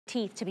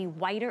teeth to be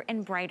whiter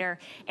and brighter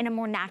in a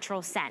more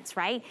natural sense,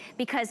 right?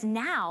 Because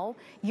now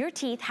your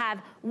teeth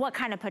have what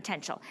kind of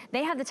potential?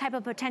 They have the type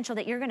of potential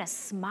that you're gonna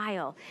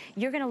smile.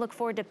 You're gonna look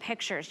forward to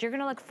pictures. You're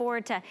gonna look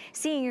forward to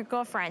seeing your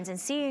girlfriends and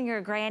seeing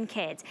your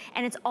grandkids.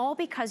 And it's all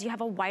because you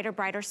have a whiter,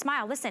 brighter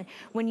smile. Listen,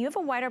 when you have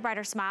a whiter,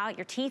 brighter smile,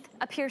 your teeth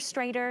appear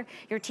straighter,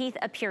 your teeth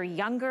appear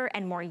younger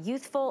and more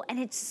youthful, and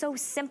it's so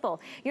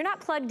simple. You're not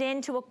plugged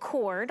into a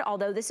cord,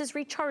 although this is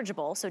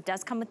rechargeable, so it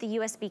does come with the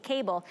USB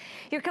cable.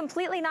 You're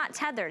completely not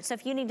tethered, so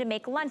if you need to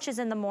make lunches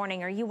in the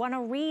morning or you want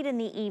to read in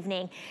the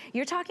evening,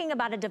 you're talking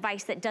about a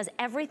device that does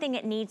everything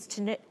it needs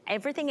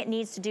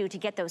to do to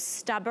get those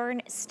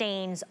stubborn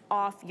stains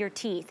off your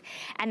teeth.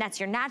 And that's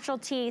your natural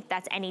teeth,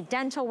 that's any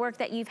dental work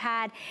that you've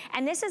had,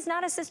 and this is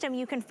not a system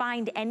you can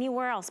find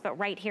anywhere else but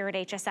right here at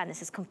HSN.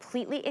 This is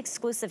completely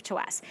exclusive to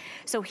us.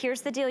 So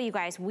here's the deal, you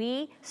guys.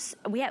 We've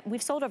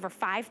sold over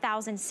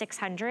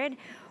 5,600.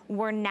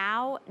 We're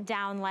now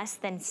down less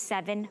than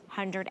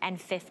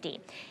 750.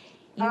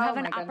 You have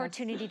an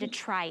opportunity to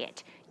try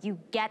it. You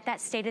get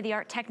that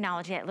state-of-the-art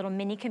technology, that little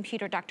mini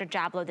computer Dr.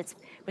 Jablow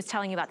was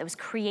telling you about that was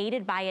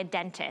created by a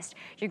dentist.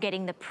 You're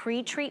getting the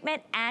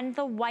pre-treatment and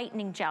the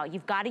whitening gel.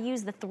 You've got to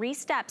use the 3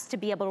 steps to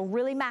be able to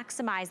really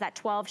maximize that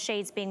 12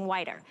 shades being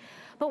whiter.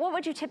 But what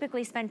would you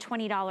typically spend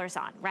 $20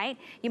 on, right?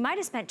 You might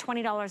have spent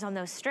 $20 on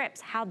those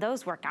strips. How'd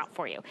those work out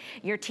for you?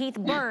 Your teeth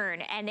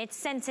burn and it's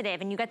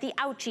sensitive and you got the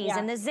ouchies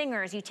and the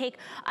zingers. You take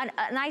an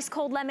ice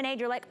cold lemonade,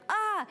 you're like,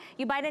 ah.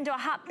 You bite into a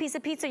hot piece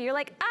of pizza, you're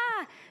like,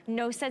 ah.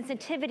 No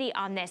sensitivity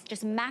on this,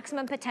 just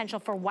maximum potential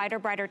for whiter,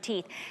 brighter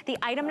teeth. The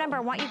item number, I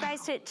want you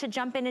guys to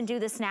jump in and do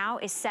this now,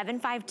 is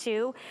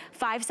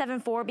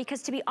 752574,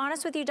 because to be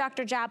honest with you,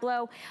 Dr.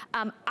 Jablow,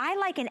 I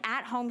like an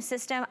at-home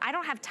system. I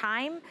don't have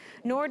time,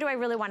 nor do I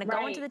really want to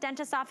go into the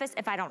dentist's office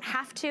if I don't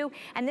have to.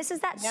 And this is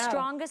that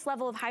strongest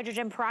level of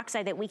hydrogen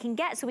peroxide that we can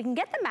get, so we can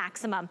get the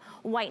maximum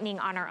whitening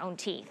on our own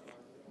teeth.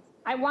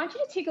 I want you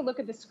to take a look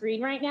at the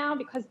screen right now,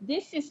 because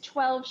this is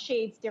 12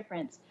 shades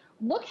difference.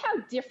 Look how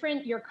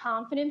different your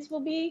confidence will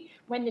be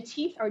when the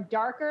teeth are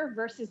darker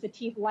versus the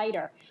teeth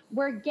lighter.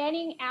 We're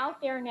getting out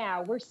there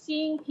now. We're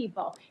seeing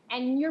people.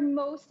 And your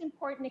most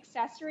important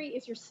accessory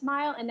is your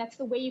smile, and that's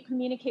the way you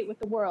communicate with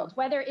the world.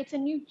 Whether it's a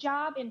new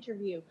job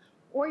interview,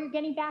 or you're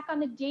getting back on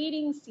the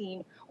dating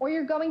scene, or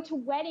you're going to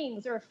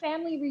weddings or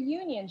family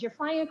reunions, you're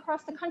flying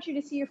across the country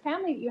to see your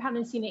family that you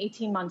haven't seen in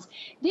 18 months.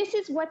 This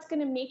is what's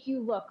gonna make you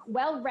look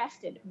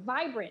well-rested,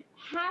 vibrant,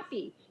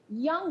 happy,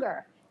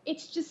 younger.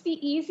 It's just the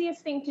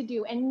easiest thing to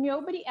do, and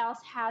nobody else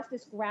has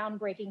this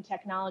groundbreaking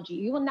technology.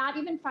 You will not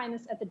even find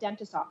this at the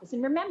dentist's office.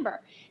 And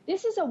remember,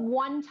 this is a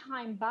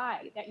one-time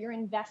buy that you're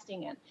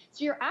investing in.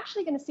 So you're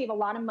actually gonna save a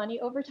lot of money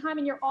over time,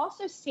 and you're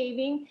also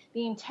saving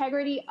the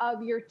integrity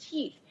of your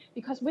teeth,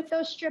 because with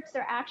those strips,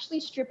 they're actually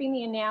stripping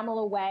the enamel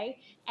away,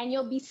 and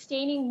you'll be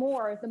staining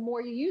more the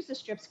more you use the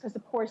strips because the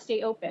pores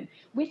stay open.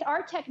 With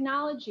our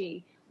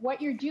technology, what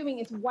you're doing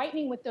is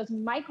whitening with those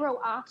micro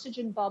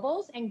oxygen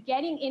bubbles and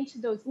getting into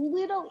those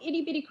little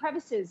itty bitty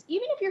crevices.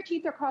 Even if your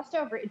teeth are crossed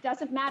over, it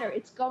doesn't matter.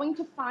 It's going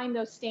to find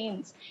those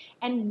stains.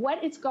 And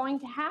what is going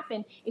to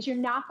happen is you're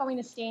not going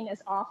to stain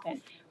as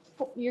often.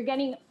 You're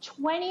getting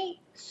 20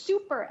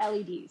 super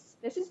LEDs.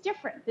 This is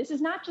different. This is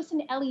not just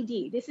an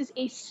LED. This is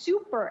a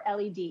super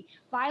LED,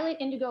 violet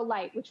indigo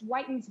light, which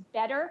whitens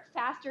better,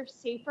 faster,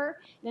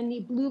 safer than the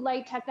blue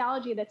light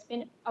technology that's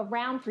been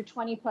around for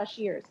 20 plus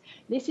years.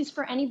 This is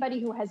for anybody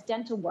who has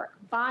dental work,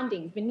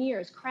 bonding,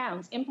 veneers,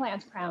 crowns,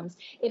 implants, crowns.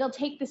 It'll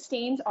take the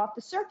stains off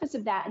the surface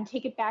of that and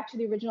take it back to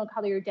the original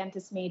color your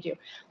dentist made you.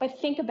 But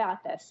think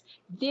about this.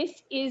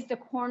 This is the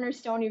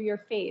cornerstone of your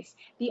face.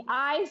 The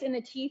eyes and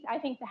the teeth, I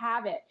think,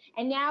 have it.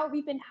 And now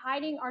we've been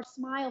hiding our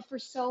smile for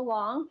so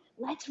long.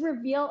 Let's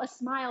reveal a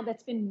smile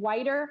that's been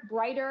whiter,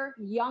 brighter,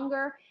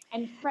 younger,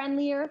 and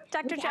friendlier.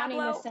 Dr.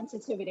 Jablow,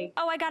 sensitivity.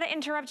 Oh, I got to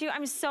interrupt you.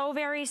 I'm so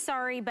very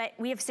sorry, but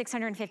we have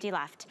 650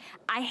 left.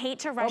 I hate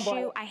to rush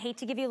you. I hate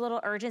to give you a little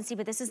urgency,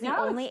 but this is the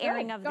only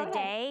airing of the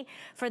day.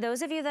 For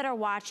those of you that are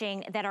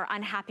watching that are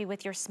unhappy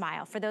with your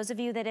smile, for those of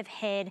you that have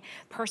hid,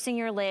 pursing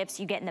your lips,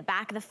 you get in the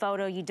back of the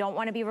photo, you don't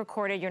want to be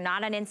recorded, you're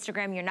not on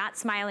Instagram, you're not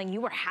smiling, you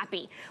were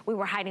happy. We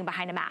were hiding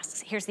behind a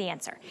mask. Here's the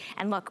answer.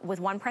 And look, with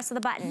one press of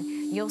the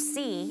button, you'll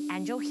see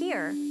and you'll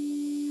hear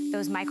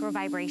those micro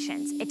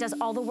vibrations. It does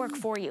all the work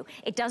for you.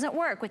 It doesn't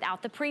work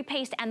without the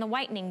pre-paste and the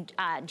whitening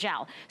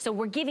gel. So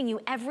we're giving you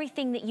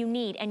everything that you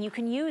need, and you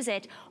can use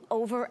it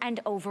over and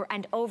over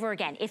and over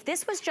again. If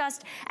this was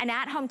just an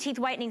at-home teeth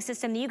whitening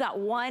system that you got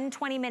one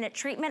 20-minute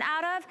treatment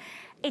out of,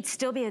 it'd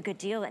still be a good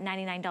deal at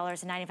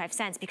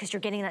 $99.95 because you're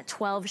getting that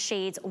 12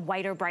 shades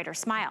whiter, brighter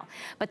smile.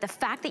 But the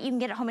fact that you can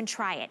get it home and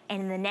try it,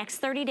 and in the next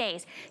 30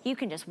 days, you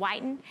can just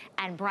whiten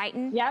and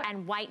brighten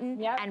and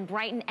whiten and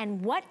brighten.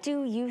 And what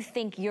do you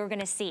think you're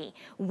gonna see?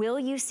 Will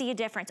you see a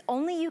difference?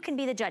 Only you can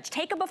be the judge.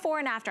 Take a before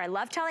and after. I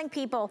love telling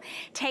people,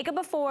 take a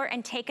before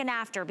and take an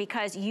after,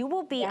 because you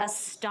will be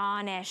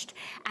astonished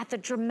at the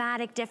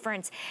dramatic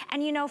difference.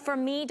 And you know, for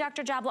me,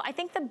 Dr. Jablow, I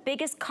think the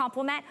biggest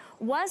compliment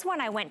was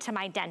when I went to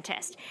my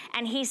dentist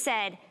and he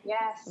said,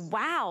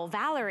 wow,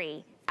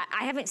 Valerie,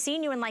 I haven't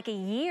seen you in like a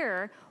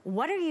year.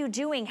 What are you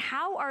doing?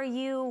 How are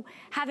you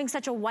having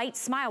such a white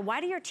smile? Why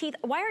are your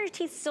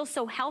teeth still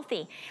so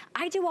healthy?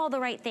 I do all the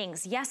right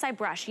things. Yes, I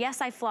brush.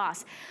 Yes, I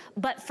floss.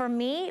 But for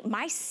me,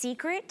 my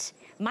secret,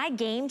 my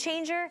game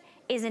changer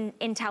is an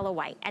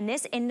IntelliWhite. And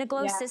this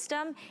Indiglow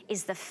system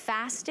is the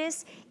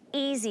fastest,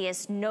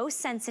 easiest, no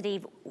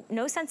sensitivity,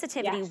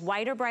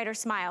 whiter, brighter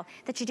smile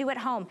that you do at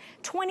home.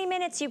 20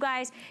 minutes, you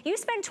guys. You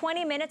spend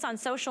 20 minutes on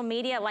social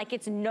media like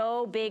it's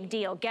no big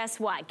deal. Guess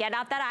what? Get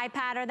out that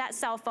iPad or that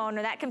cell phone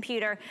or that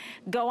computer,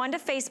 go onto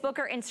Facebook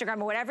or Instagram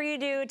or whatever you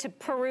do to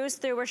peruse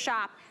through or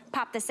shop,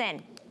 pop this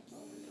in.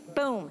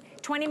 Boom.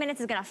 20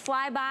 minutes is gonna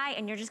fly by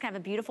and you're just gonna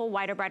have a beautiful,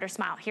 whiter, brighter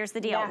smile. Here's the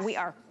deal. We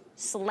are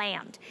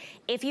slammed.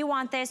 If you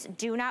want this,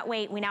 do not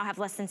wait. We now have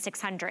less than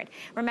 600.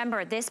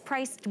 Remember, this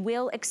price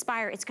will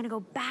expire. It's gonna go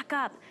back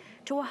up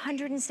to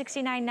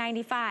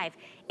 $169.95.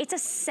 It's a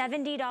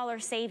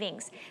 $70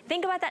 savings.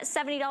 Think about that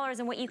 $70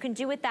 and what you can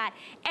do with that,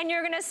 and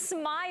you're gonna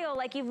smile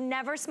like you've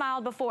never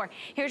smiled before.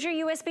 Here's your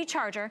USB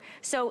charger.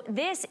 So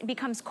this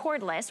becomes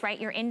cordless, right?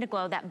 Your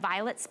Indiglow, that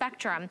violet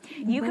spectrum.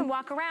 You can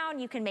walk around,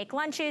 you can make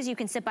lunches, you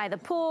can sit by the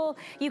pool,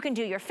 you can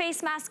do your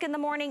face mask in the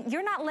morning.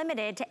 You're not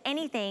limited to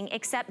anything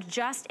except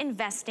just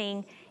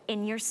investing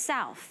in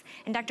yourself.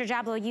 And Dr.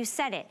 Jablow, you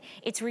said it.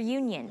 It's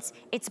reunions,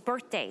 it's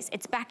birthdays,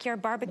 it's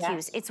backyard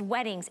barbecues, it's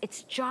weddings,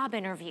 it's job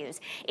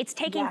interviews, it's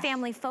taking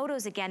family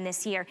photos again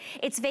this year,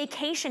 it's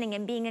vacationing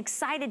and being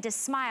excited to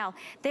smile.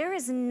 There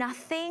is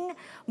nothing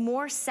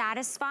more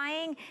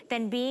satisfying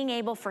than being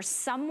able for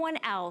someone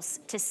else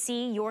to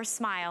see your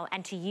smile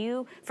and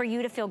for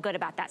you to feel good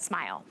about that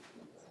smile.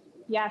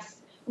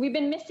 Yes. We've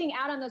been missing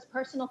out on those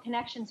personal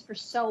connections for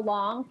so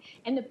long,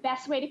 and the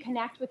best way to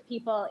connect with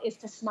people is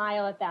to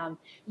smile at them.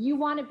 You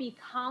want to be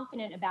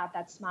confident about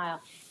that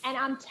smile. And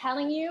I'm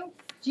telling you,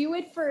 do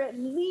it for at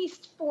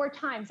least 4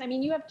 times. I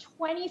mean, you have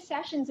 20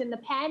 sessions in the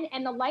pen,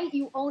 and the light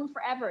you own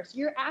forever. So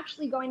you're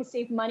actually going to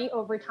save money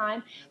over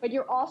time, but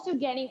you're also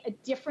getting a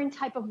different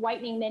type of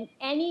whitening than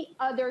any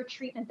other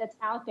treatment that's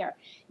out there.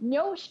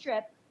 No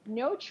strip,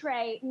 no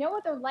tray, no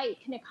other light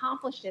can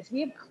accomplish this.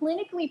 We have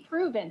clinically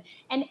proven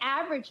an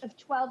average of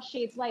 12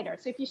 shades lighter.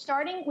 So if you're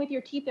starting with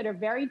your teeth that are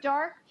very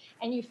dark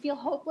and you feel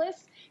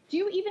hopeless,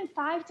 do even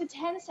 5 to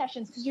 10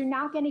 sessions because you're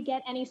not going to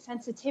get any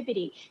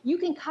sensitivity. You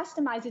can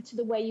customize it to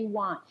the way you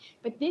want.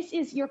 But this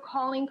is your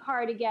calling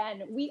card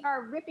again. We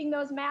are ripping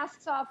those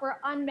masks off. We're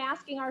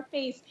unmasking our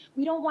face.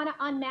 We don't want to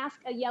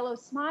unmask a yellow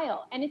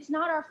smile. And it's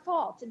not our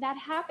fault. That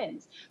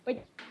happens.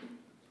 But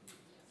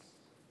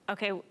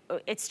okay,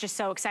 it's just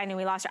so exciting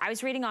we lost her. I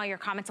was reading all your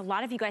comments. A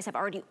lot of you guys have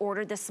already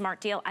ordered this smart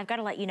deal. I've got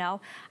to let you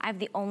know, I have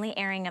the only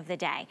airing of the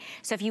day.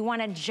 So if you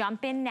want to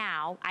jump in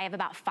now, I have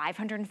about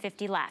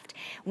 550 left.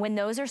 When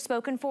those are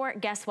spoken for,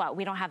 guess what?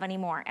 We don't have any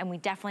more, and we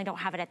definitely don't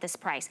have it at this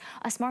price.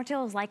 A smart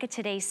deal is like a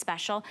today's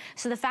special.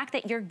 So the fact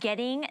that you're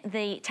getting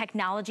the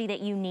technology that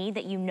you need,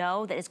 that you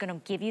know that is going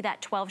to give you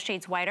that 12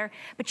 shades whiter,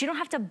 but you don't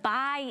have to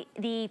buy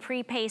the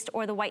pre-paste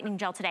or the whitening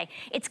gel today.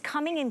 It's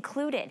coming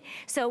included.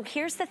 So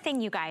here's the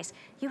thing, you guys.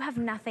 You have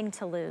nothing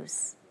to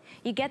lose.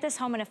 You get this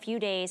home in a few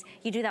days,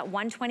 you do that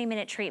 1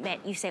 20-minute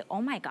treatment, you say,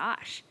 oh my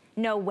gosh,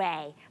 no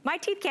way. My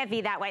teeth can't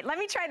be that white. Let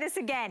me try this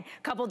again.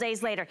 A couple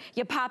days later,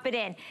 you pop it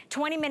in.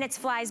 20 minutes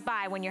flies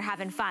by when you're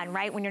having fun,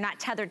 right? When you're not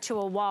tethered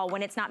to a wall,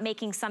 when it's not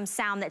making some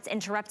sound that's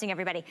interrupting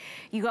everybody.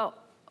 You go,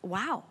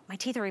 wow, my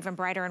teeth are even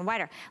brighter and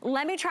whiter.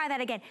 Let me try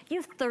that again. You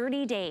have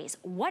 30 days.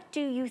 What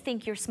do you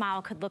think your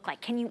smile could look like?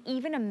 Can you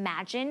even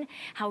imagine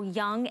how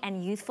young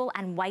and youthful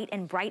and white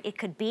and bright it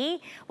could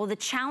be? Well, the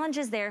challenge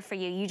is there for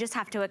you. You just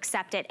have to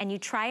accept it, and you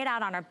try it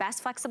out on our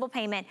best flexible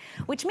payment,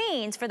 which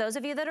means for those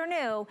of you that are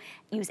new,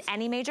 use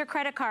any major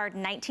credit card,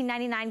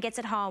 $19.99 gets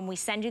it home. We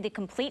send you the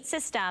complete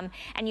system,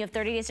 and you have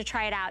 30 days to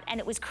try it out. And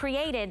it was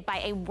created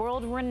by a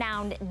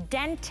world-renowned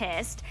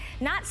dentist,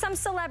 not some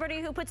celebrity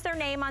who puts their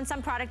name on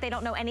some product they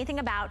don't know anything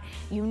about.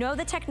 You know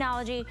the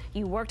technology,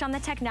 you worked on the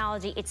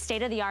technology, it's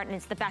state of the art, and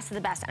it's the best of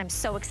the best. And I'm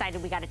so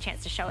excited we got a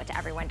chance to show it to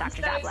everyone,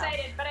 Dr. Jablow. I'm so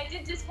excited, but I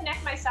did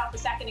disconnect myself a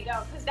second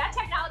ago because that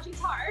technology is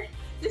hard.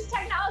 This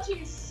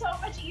technology is so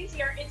much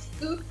easier. It's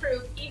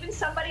goof-proof. Even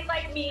somebody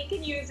like me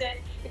can use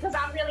it because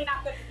I'm really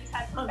not good at these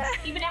headphones,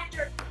 even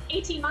after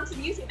 18 months of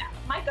using them.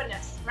 My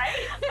goodness, right?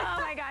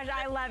 Oh my gosh,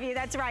 I love you.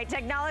 That's right.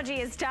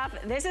 Technology is tough.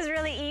 This is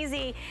really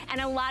easy.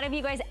 And a lot of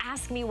you guys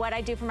ask me what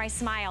I do for my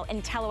smile.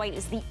 IntelliWhite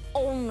is the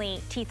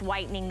only teeth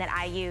whitening that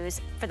I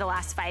use for the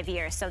last 5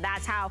 years. So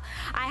that's how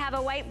I have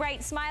a white,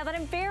 bright smile that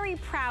I'm very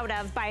proud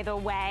of, by the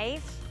way.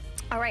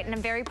 All right, and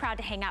I'm very proud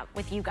to hang out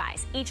with you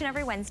guys each and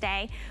every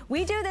Wednesday.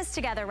 We do this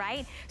together,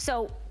 right?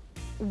 So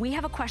we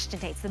have a question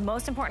today. It's the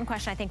most important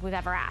question I think we've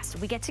ever asked.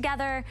 We get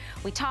together,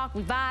 we talk,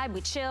 we vibe,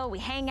 we chill, we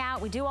hang out,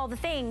 we do all the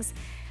things.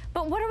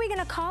 But what are we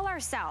gonna call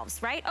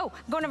ourselves, right? Oh,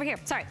 I'm going over here,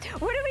 sorry.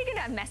 What are we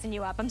gonna, I'm messing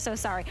you up, I'm so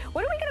sorry.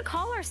 What are we gonna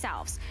call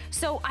ourselves?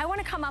 So I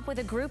wanna come up with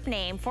a group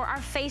name for our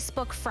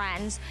Facebook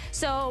friends.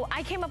 So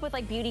I came up with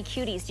like Beauty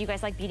Cuties. Do you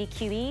guys like Beauty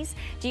Cuties?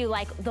 Do you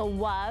like the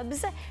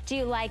Wubs? Do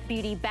you like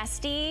Beauty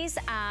Besties?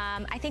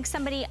 I think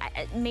somebody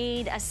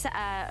made a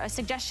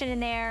suggestion in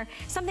there.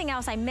 Something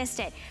else, I missed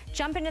it.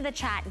 Jump into the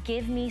chat,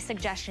 give me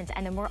suggestions,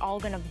 and then we're all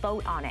gonna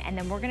vote on it. And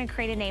then we're gonna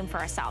create a name for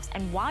ourselves.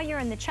 And while you're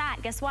in the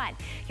chat, guess what?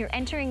 You're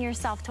entering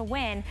yourself to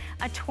win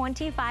a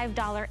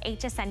 $25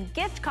 HSN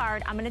gift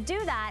card. I'm gonna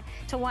do that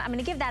to one, I'm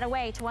gonna give that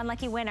away to one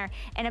lucky winner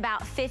in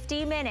about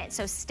 50 minutes.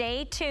 So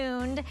stay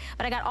tuned.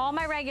 But I got all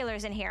my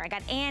regulars in here. I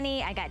got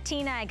Annie, I got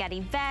Tina, I got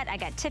Yvette, I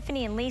got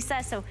Tiffany and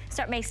Lisa. So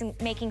start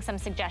making some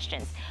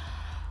suggestions.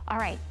 All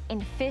right,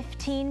 in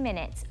 15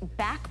 minutes,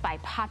 back by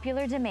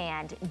popular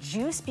demand,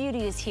 Juice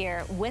Beauty is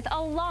here with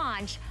a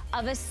launch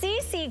of a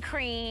CC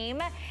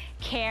cream.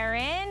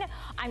 Karen,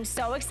 I'm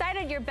so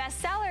excited, your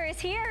bestseller is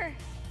here.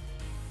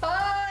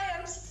 Hi,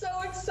 I'm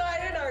so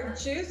excited. Our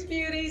Juice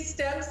Beauty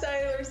Stem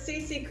Cellular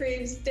CC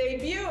Creams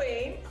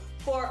debuting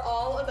for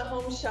all of the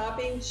Home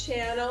Shopping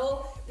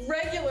Channel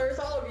regulars,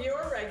 all of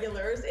your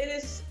regulars. It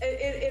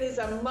is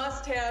a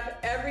must-have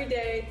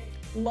everyday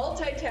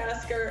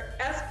multitasker,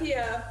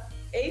 SPF,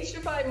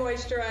 H2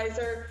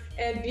 moisturizer,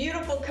 and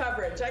beautiful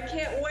coverage. I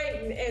can't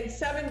wait. And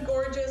 7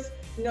 gorgeous,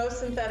 no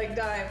synthetic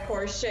dye, of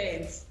course,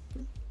 shades.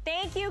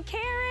 Thank you,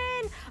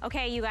 Karen.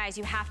 Okay, you guys,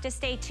 you have to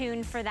stay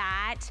tuned for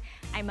that.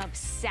 I'm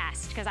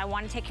obsessed because I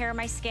want to take care of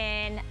my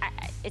skin.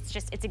 It's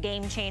a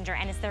game changer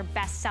and it's their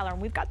best seller.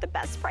 And we've got the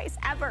best price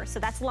ever. So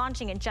that's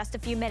launching in just a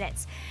few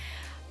minutes.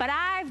 But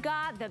I've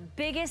got the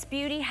biggest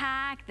beauty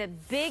hack, the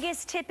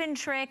biggest tip and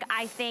trick,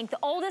 I think, the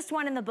oldest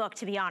one in the book,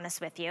 to be honest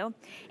with you.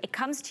 It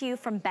comes to you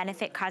from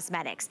Benefit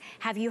Cosmetics.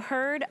 Have you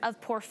heard of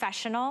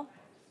Professional?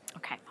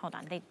 Okay, hold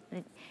on,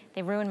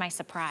 they ruined my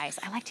surprise.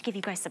 I like to give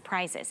you guys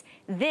surprises.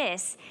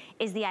 This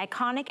is the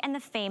iconic and the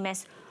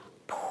famous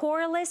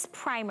poreless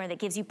primer that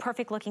gives you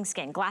perfect looking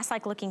skin,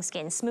 glass-like looking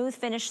skin, smooth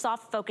finish,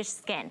 soft focused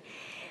skin.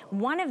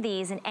 One of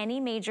these in any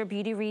major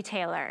beauty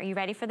retailer, are you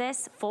ready for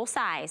this? Full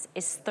size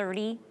is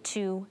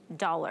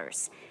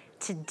 $32.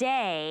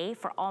 Today,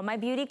 for all my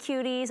beauty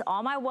cuties,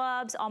 all my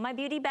wubs, all my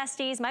beauty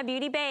besties, my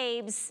beauty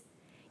babes,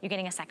 you're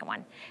getting a second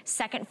one.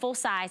 Second full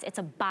size, it's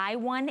a buy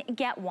one,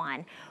 get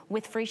one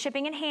with free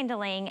shipping and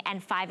handling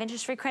and 5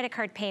 interest-free credit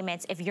card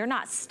payments. If you're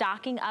not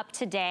stocking up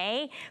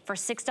today for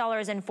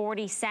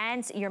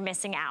 $6.40, you're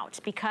missing out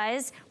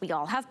because we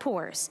all have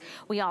pores.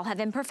 We all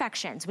have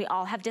imperfections. We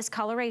all have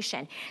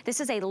discoloration. This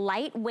is a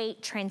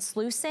lightweight,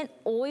 translucent,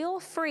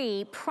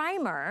 oil-free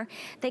primer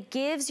that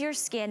gives your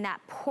skin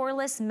that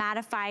poreless,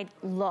 mattified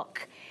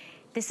look.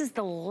 This is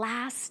the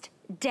last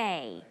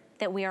day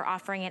that we are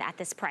offering it at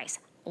this price.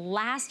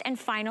 Last and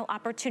final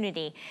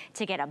opportunity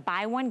to get a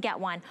buy one, get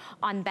one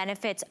on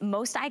Benefit's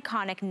most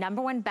iconic,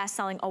 #1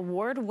 best-selling,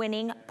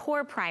 award-winning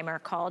pore primer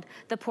called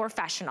the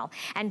Professional.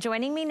 And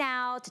joining me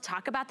now to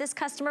talk about this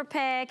customer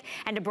pick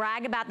and to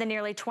brag about the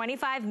nearly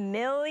 25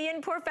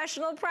 million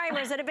Professional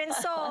primers that have been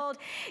sold,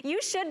 you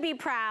should be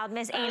proud,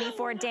 Miss Annie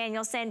Ford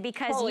Danielson,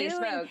 because Holy you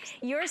and smokes.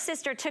 your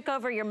sister took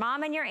over your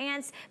mom and your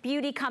aunt's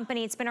beauty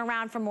company. It's been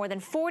around for more than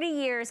 40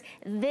 years.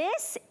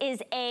 This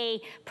is a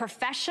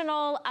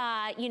professional,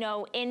 you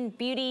know, in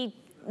beauty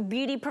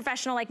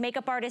professional, like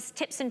makeup artist,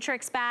 tips and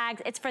tricks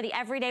bags. It's for the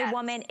everyday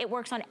woman. It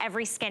works on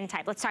every skin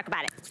type. Let's talk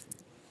about it.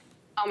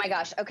 Oh my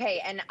gosh.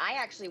 Okay. And I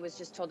actually was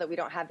just told that we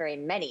don't have very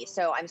many.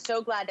 So I'm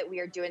so glad that we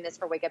are doing this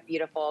for Wake Up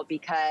Beautiful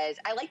because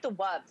I like the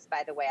Wubs,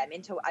 by the way. I'm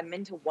into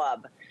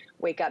Wub,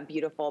 Wake Up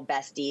Beautiful,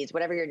 Besties,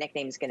 whatever your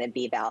nickname is going to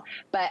be, Val.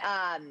 But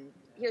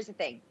here's the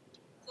thing.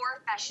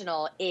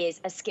 Professional is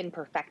a skin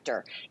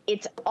perfector.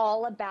 It's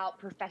all about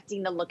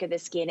perfecting the look of the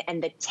skin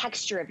and the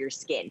texture of your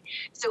skin.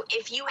 So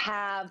if you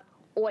have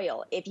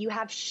oil, if you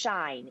have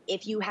shine,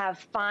 if you have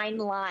fine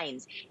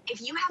lines,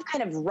 if you have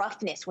kind of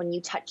roughness when you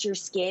touch your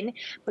skin,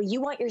 but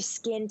you want your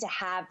skin to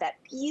have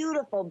that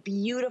beautiful,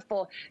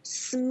 beautiful,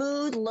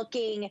 smooth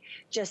looking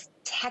just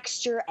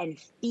texture and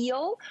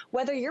feel,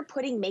 whether you're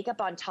putting makeup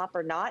on top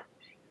or not,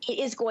 it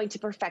is going to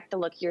perfect the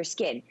look of your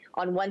skin.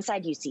 On one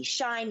side, you see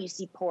shine, you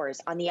see pores.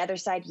 On the other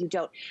side, you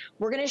don't.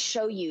 We're going to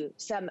show you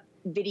some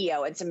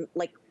video and some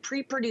like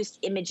pre-produced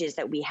images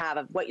that we have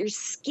of what your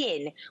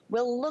skin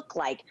will look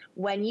like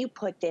when you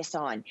put this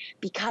on,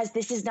 because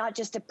this is not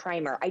just a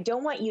primer. I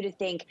don't want you to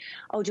think,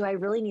 oh, do I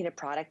really need a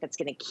product that's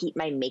going to keep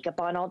my makeup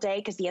on all day?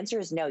 Because the answer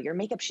is no, your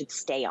makeup should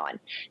stay on.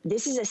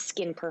 This is a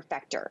skin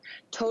perfector,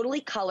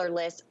 totally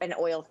colorless and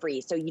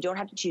oil-free. So you don't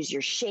have to choose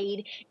your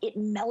shade. It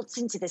melts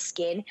into the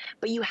skin,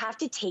 but you have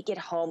to take it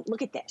home.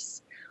 Look at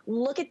this.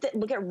 Look at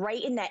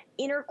right in that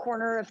inner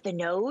corner of the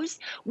nose.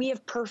 We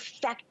have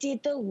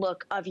perfected the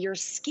look of your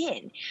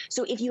skin.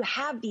 So if you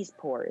have these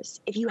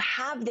pores, if you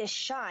have this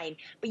shine,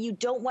 but you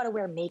don't want to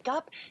wear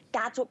makeup,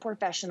 that's what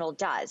Professional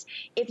does.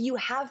 If you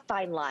have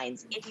fine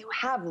lines, if you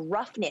have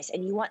roughness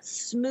and you want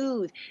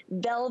smooth,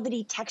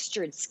 velvety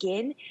textured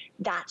skin,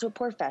 that's what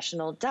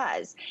Professional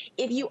does.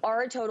 If you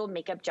are a total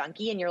makeup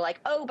junkie and you're like,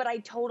 oh, but I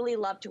totally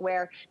love to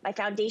wear my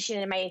foundation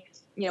and my,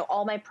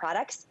 all my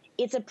products,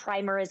 it's a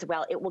primer as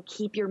well. It will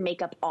keep your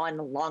makeup on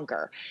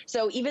longer.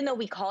 So even though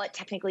we call it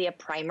technically a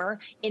primer,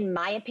 in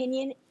my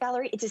opinion,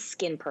 Valerie, it's a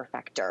skin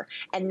perfector.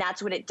 And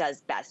that's what it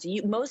does best. So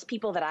most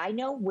people that I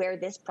know wear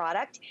this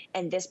product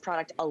and this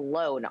product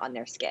alone on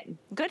their skin.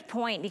 Good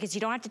point, because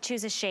you don't have to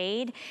choose a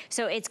shade.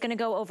 So it's gonna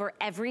go over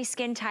every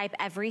skin type,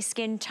 every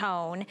skin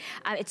tone.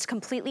 It's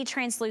completely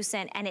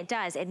translucent, and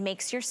it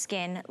makes your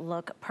skin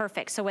look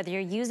perfect. So whether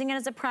you're using it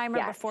as a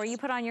primer before you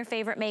put on your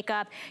favorite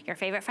makeup, your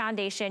favorite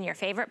foundation, your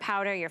favorite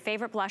powder, your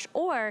favorite blush,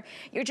 or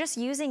you're just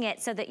using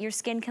it so that your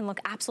skin can look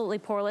absolutely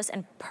poreless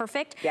and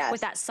perfect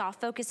with that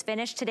soft focus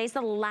finish. Today's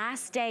the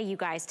last day, you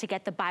guys, to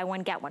get the buy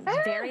one, get one.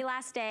 Very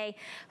last day,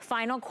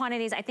 final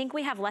quantities. I think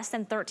we have less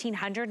than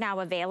 1,300 now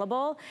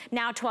available,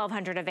 now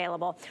 1,200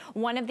 available.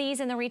 One of these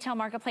in the retail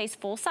marketplace,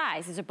 full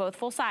size, these are both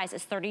full size,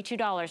 is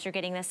 $32. You're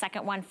getting the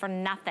second one for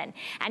nothing.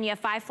 And you have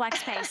 5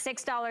 flex pay,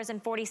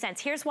 $6.40.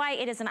 Here's why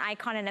it is an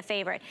icon and a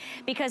favorite.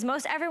 Because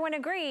most everyone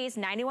agrees,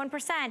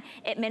 91%,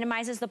 it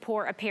minimizes the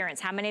pore appearance.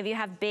 How many of you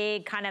have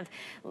big, kind of,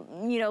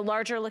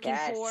 larger looking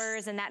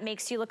pores, and that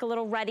makes you look a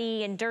little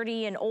ruddy and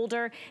dirty and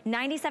older?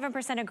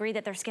 97% agree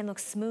that their skin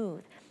looks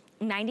smooth.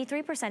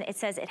 93% it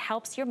says it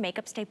helps your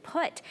makeup stay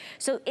put.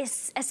 So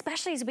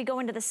especially as we go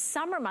into the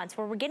summer months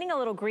where we're getting a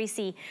little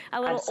greasy, a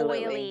little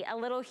oily, a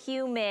little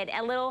humid,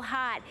 a little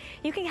hot,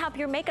 you can help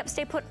your makeup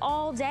stay put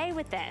all day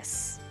with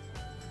this.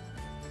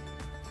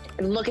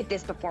 Look at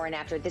this before and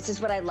after. This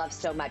is what I love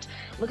so much.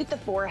 Look at the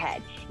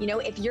forehead.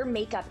 If your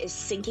makeup is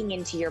sinking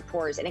into your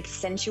pores and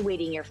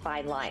accentuating your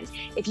fine lines,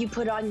 if you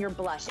put on your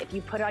blush, if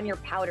you put on your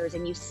powders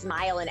and you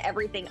smile and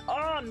everything,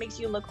 makes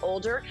you look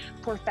older,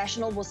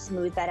 Professional will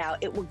smooth that out.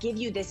 It will give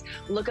you this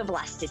look of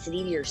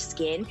elasticity to your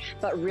skin,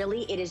 but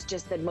really it is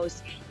just the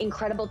most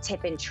incredible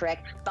tip and trick.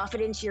 Buff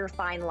it into your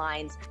fine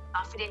lines,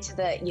 buff it into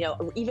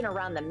the, even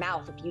around the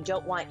mouth if you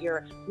don't want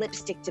your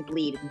lipstick to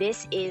bleed.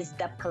 This is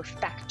the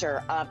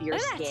perfector of your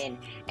skin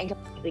and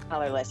completely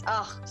colorless.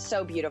 Oh,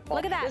 so beautiful.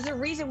 Look at that. There's a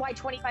reason why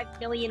 25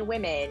 million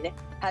women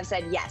have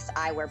said, yes,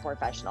 I wear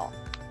Professional.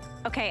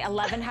 Okay,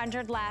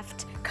 1,100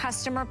 left.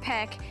 Customer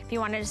pick. If you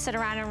wanted to sit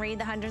around and read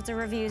the hundreds of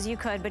reviews, you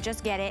could, but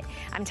just get it.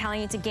 I'm telling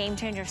you, it's a game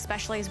changer,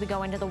 especially as we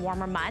go into the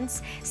warmer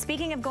months.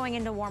 Speaking of going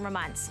into warmer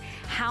months,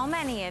 how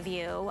many of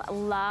you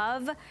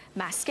love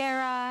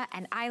mascara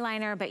and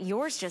eyeliner, but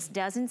yours just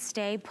doesn't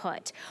stay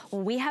put?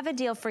 Well, we have a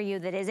deal for you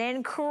that is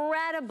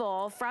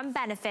incredible from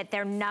Benefit,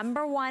 their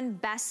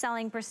 #1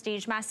 best-selling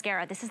prestige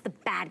mascara. This is the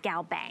Bad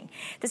Gal Bang.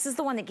 This is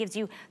the one that gives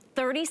you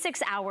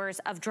 36 hours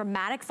of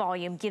dramatic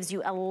volume, gives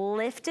you a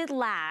lifted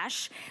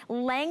lash,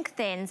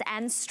 lengthens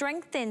and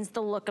strengthens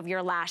the look of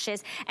your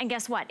lashes. And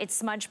guess what? It's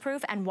smudge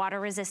proof and water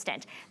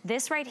resistant.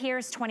 This right here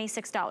is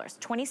 $26.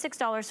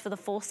 $26 for the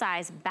full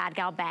size Bad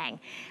Gal Bang.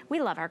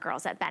 We love our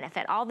girls at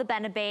Benefit. All the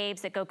Bene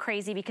babes that go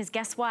crazy, because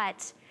guess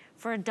what?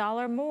 For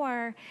 $1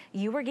 more,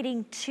 you are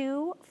getting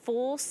 2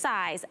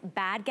 full-size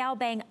Bad Gal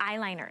Bang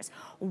eyeliners.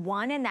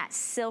 One in that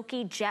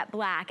silky jet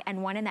black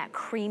and one in that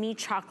creamy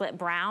chocolate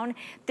brown.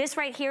 This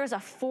right here is a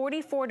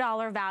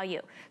 $44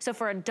 value. So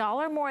for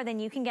 $1 more than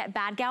you can get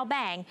Bad Gal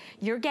Bang,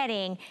 you're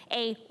getting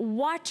a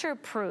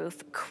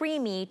waterproof,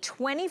 creamy,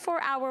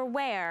 24-hour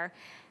wear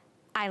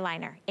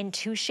eyeliner in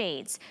 2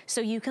 shades.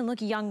 So you can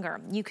look younger,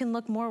 you can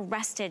look more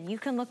rested, you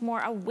can look more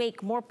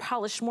awake, more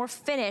polished, more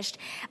finished.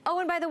 Oh,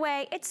 and by the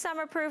way, it's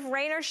summer proof,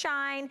 rain or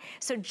shine.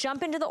 So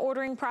jump into the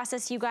ordering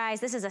process, you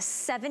guys. This is a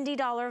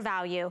 $70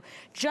 value.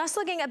 Just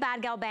looking at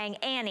Bad Gal Bang,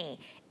 Annie,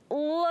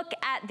 look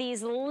at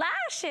these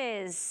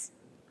lashes.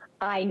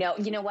 I know.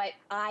 You know what?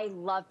 I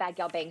love Bad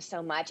Gal Bang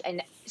so much.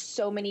 And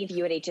so many of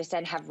you at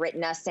HSN have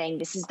written us saying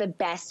this is the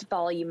best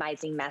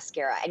volumizing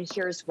mascara. And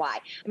here's why.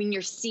 I mean,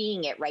 you're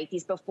seeing it, right?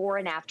 These before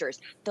and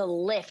afters, the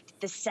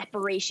lift, the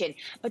separation.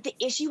 But the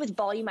issue with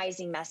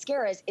volumizing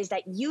mascaras is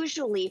that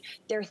usually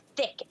they're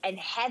thick and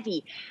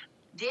heavy.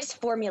 This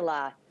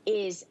formula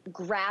is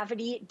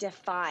gravity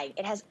defying.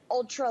 It has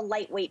ultra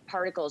lightweight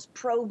particles,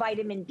 pro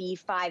vitamin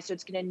B5, so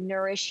it's going to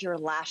nourish your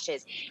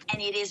lashes,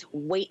 and it is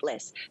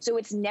weightless. So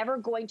it's never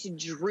going to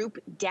droop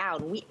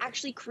down. We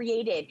actually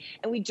created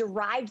and we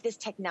derived this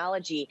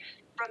technology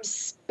from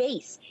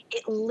space.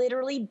 It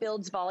literally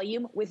builds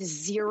volume with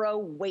 0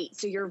 weight,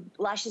 so your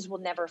lashes will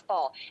never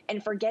fall.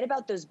 And forget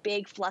about those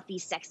big, fluffy,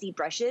 sexy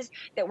brushes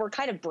that we're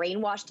kind of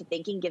brainwashed to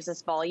thinking gives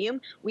us volume.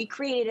 We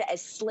created a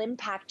slim,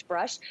 packed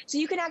brush, so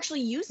you can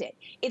actually use it.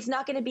 It's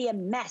not going to be a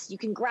mess. You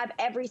can grab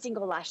every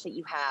single lash that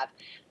you have,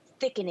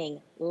 thickening,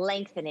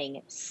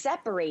 lengthening,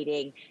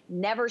 separating,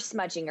 never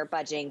smudging or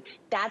budging.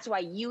 That's why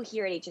you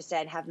here at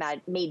HSN have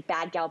made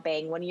Bad Gal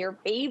Bang one of your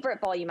favorite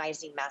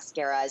volumizing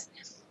mascaras.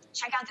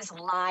 check out this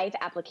live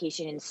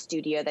application in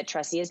studio that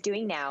Tressie is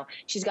doing now.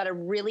 She's got a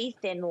really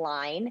thin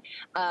line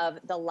of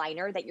the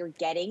liner that you're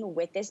getting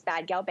with this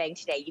Bad Gal Bang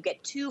today. You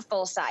get 2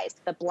 full size,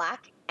 the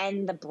black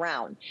and the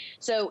brown.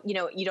 So, you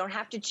know, you don't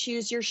have to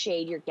choose your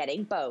shade, you're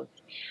getting both.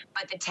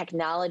 But the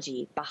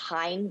technology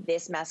behind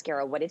this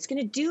mascara, what it's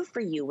gonna do for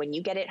you when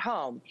you get it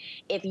home,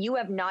 if you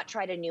have not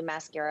tried a new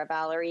mascara,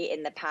 Valerie,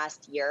 in the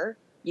past year,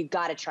 you've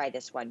gotta try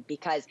this one,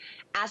 because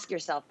ask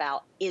yourself,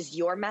 Val, is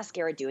your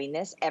mascara doing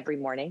this every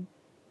morning?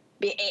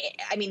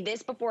 I mean,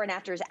 this before and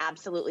after is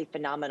absolutely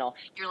phenomenal.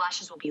 Your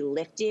lashes will be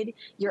lifted,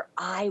 your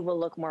eye will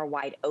look more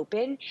wide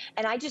open.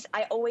 And I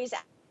always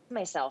ask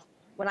myself,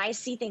 when I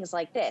see things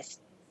like this,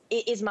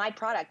 is my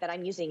product that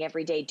I'm using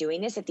every day doing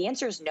this? If the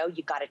answer is no,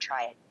 you gotta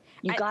try it.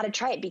 You gotta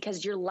try it,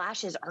 because your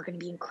lashes are gonna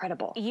be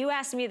incredible. You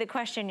asked me the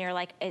question, you're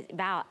like,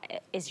 Val,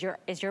 is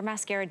your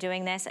mascara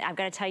doing this? I've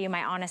gotta tell you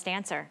my honest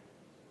answer.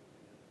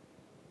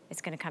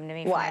 It's gonna come to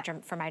me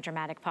for my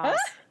dramatic pause.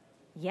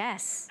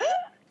 Yes.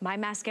 My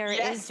mascara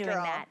is doing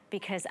that,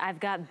 because I've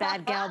got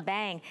Bad Gal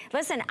Bang.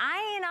 Listen,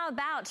 I ain't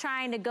about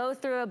trying to go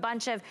through a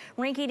bunch of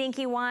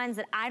rinky-dinky ones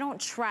that I don't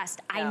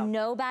trust. No. I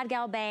know Bad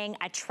Gal Bang,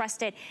 I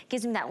trust it.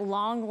 Gives me that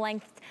long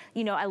length,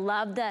 you know, I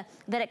love that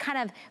it kind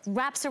of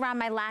wraps around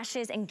my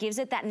lashes and gives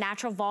it that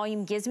natural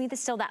volume, gives me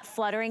still that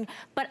fluttering,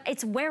 but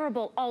it's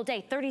wearable all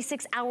day,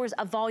 36 hours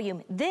of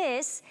volume.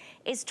 This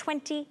is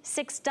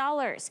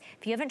 $26.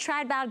 If you haven't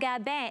tried Bad Gal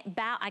Bang,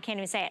 I can't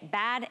even say it,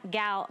 Bad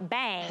Gal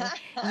Bang,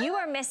 you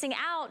are missing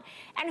out.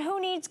 And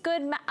who needs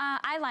good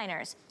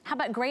eyeliners? How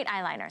about great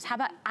eyeliners? How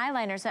about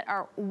eyeliners that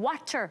are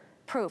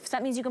waterproof? So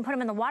that means you can put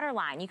them in the water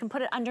line. You can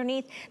put it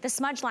underneath the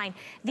smudge line.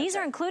 These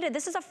are included.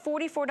 This is a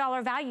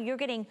 $44 value you're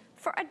getting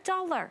for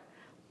 $1.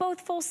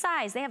 Both full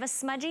size. They have a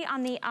smudgy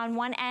on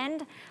one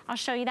end. I'll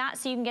show you that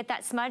so you can get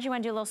that smudge. You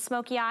wanna do a little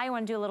smoky eye, you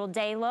wanna do a little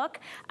day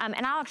look.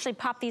 And I'll actually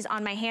pop these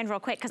on my hand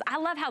real quick, because I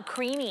love how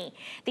creamy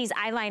these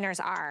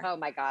eyeliners are. Oh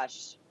my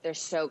gosh, they're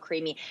so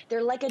creamy.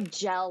 They're like a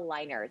gel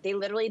liner. They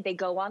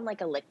go on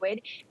like a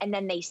liquid, and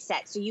then they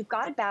set. So you've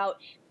got about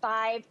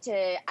 5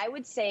 to, I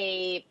would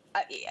say,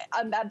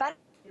 about a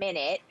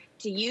minute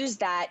to use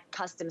that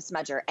custom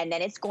smudger, and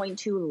then it's going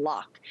to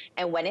lock.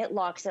 And when it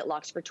locks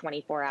for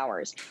 24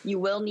 hours. You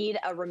will need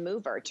a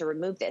remover to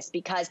remove this,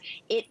 because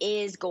it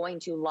is going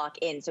to lock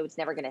in. So it's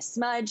never gonna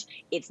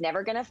smudge, it's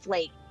never gonna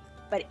flake,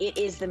 but it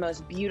is the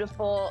most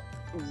beautiful,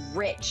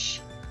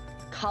 rich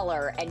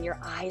color, and your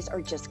eyes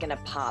are just gonna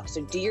pop.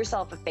 So do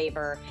yourself a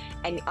favor,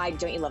 and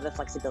don't you love the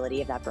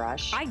flexibility of that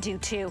brush? I do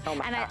too. Oh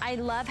my gosh. I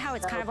love how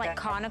it's kind of like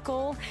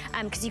conical,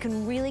 because you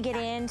can really get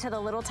into the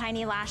little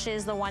tiny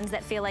lashes, the ones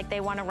that feel like they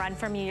want to run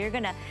from you. You're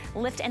gonna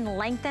lift and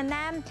lengthen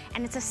them,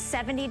 and it's a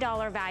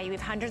 $70 value. We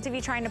have hundreds of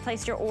you trying to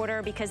place your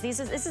order, because this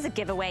is a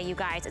giveaway, you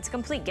guys. It's a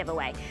complete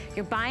giveaway.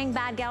 You're buying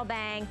Bad Gal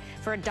Bang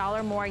for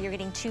 $1 more. You're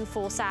getting 2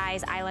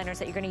 full-size eyeliners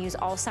that you're gonna use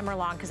all summer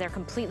long, because they're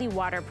completely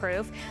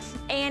waterproof.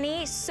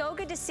 Annie, so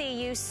good to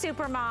see you,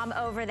 super mom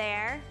over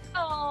there.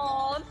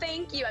 Oh,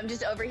 thank you. I'm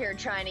just over here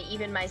trying to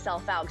even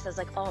myself out, because I was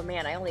like, oh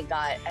man, I only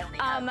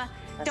have.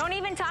 Don't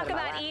even talk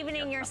about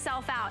evening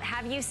yourself out.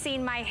 Have you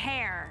seen my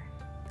hair?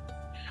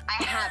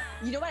 I have.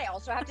 You know what I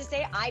also have to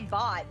say? I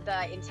bought the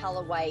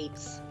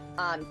IntelliWhite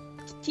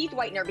teeth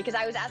whitener, because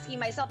I was asking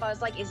myself, I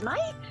was like,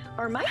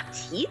 are my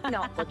teeth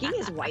not looking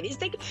as white as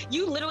they?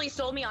 You literally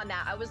sold me on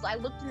that. I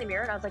looked in the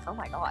mirror and I was like, oh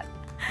my God,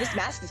 this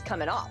mask is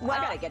coming off. Well,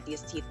 I gotta get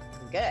these teeth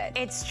good.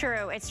 It's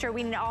true, it's true.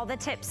 We need all the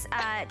tips,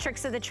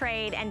 tricks of the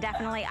trade, and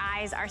definitely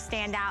eyes are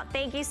standout.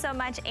 Thank you so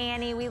much,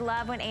 Annie. We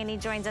love when Annie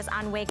joins us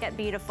on Wake Up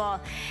Beautiful.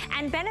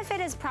 And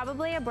Benefit is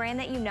probably a brand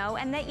that you know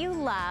and that you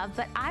love,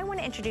 but I want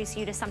to introduce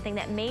you to something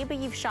that maybe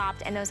you've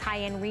shopped in those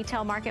high-end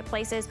retail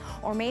marketplaces,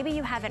 or maybe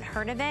you haven't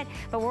heard of it,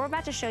 but we're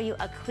about to show you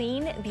a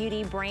clean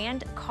beauty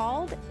brand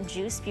called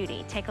Juice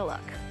Beauty. Take a look.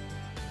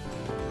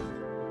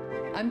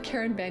 I'm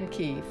Karen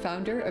Benke,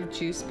 founder of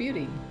Juice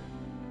Beauty.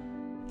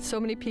 So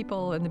many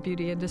people in the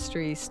beauty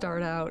industry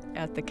start out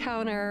at the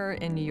counter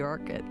in New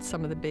York at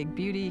some of the big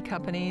beauty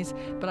companies,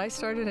 but I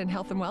started in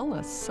health and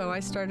wellness. So I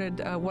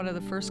started one of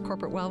the first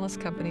corporate wellness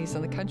companies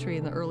in the country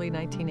in the early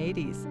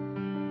 1980s.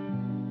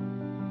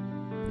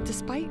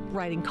 Despite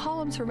writing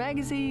columns for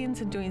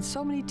magazines and doing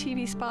so many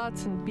TV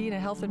spots and being a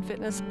health and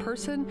fitness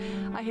person,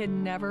 I had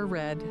never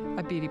read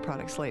a beauty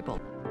products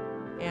label.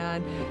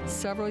 And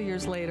several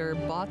years later,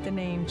 bought the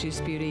name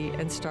Juice Beauty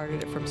and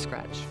started it from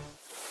scratch.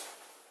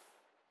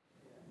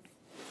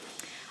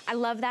 I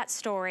love that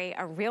story,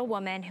 a real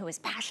woman who is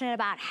passionate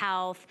about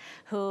health,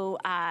 who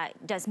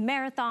does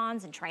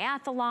marathons and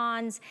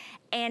triathlons,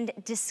 and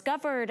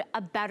discovered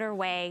a better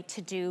way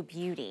to do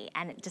beauty,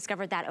 and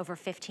discovered that over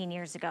 15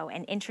 years ago,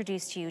 and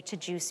introduced you to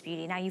Juice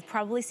Beauty. Now, you've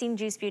probably seen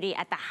Juice Beauty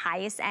at the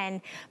highest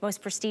end,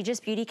 most prestigious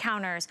beauty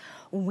counters.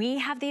 We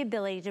have the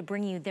ability to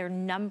bring you their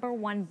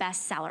 #1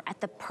 bestseller at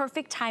the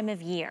perfect time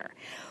of year.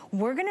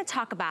 We're gonna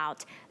talk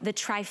about the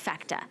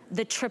trifecta,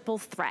 the triple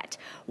threat.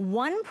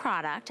 One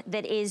product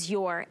that is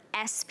your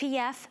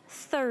SPF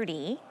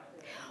 30,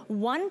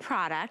 one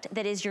product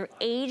that is your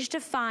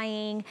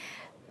age-defying,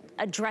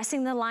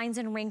 addressing the lines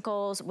and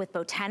wrinkles with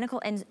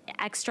botanical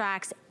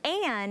extracts,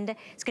 and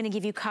it's gonna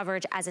give you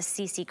coverage as a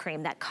CC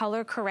cream, that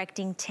color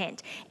correcting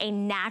tint, a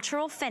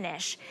natural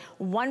finish,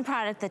 one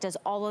product that does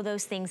all of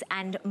those things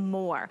and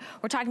more.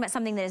 We're talking about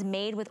something that is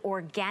made with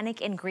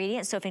organic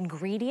ingredients, so if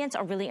ingredients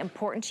are really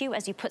important to you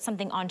as you put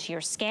something onto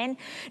your skin,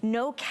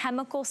 no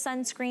chemical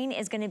sunscreen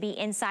is gonna be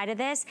inside of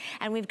this,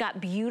 and we've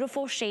got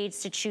beautiful shades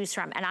to choose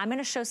from. And I'm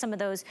gonna show some of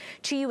those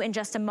to you in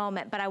just a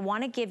moment, but I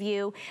wanna give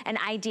you an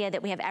idea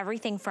that we have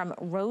everything from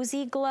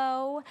rosy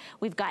glow,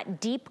 we've got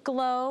deep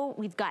glow,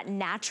 we've got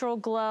natural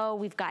glow,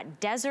 we've got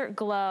desert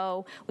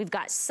glow, we've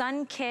got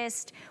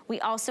sun-kissed, we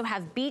also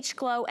have beach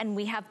glow, and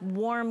we have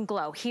warm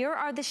glow. Here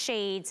are the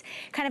shades,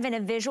 kind of in a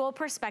visual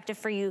perspective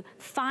for you.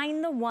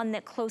 Find the one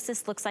that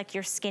closest looks like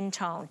your skin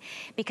tone,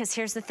 because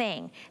here's the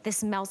thing,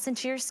 this melts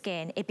into your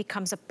skin, it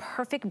becomes a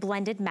perfect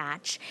blended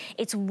match.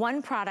 It's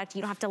one product,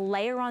 you don't have to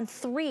layer on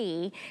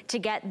 3 to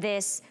get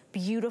this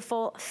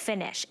beautiful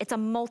finish. It's a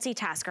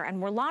multitasker, and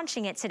we're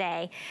launching it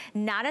today,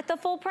 not at the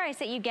full price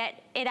that you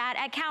get it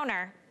at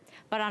counter,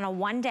 but on a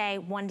one day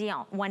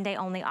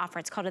only offer.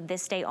 It's called a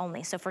this day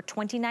only. So for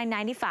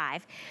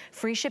 $29.95,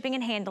 free shipping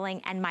and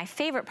handling, and my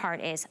favorite part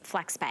is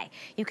FlexPay.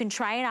 You can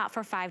try it out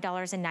for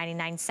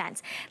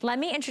 $5.99. Let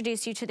me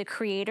introduce you to the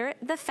creator,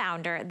 the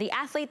founder, the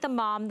athlete, the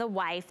mom, the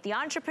wife, the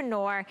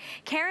entrepreneur,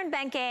 Karen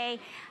Benke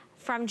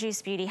from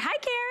Juice Beauty. Hi,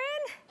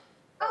 Karen.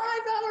 Hi,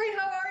 Valerie,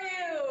 how are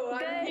you?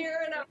 Good. I'm here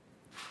in our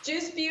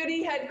Juice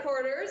Beauty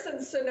headquarters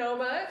in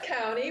Sonoma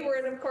County. We're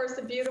in, of course,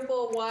 the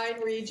beautiful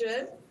wine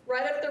region.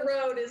 Right up the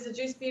road is the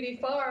Juice Beauty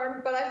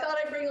farm, but I thought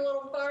I'd bring a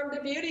little farm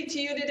to beauty to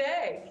you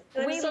today.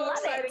 And We I'm so love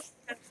excited.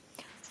 it.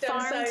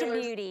 Farm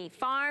to beauty,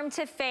 farm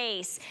to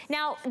face.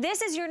 Now,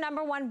 this is your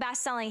 #1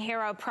 best-selling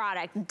hero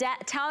product.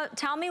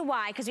 Tell me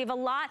why, because we have a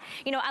lot,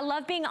 you know, I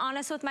love being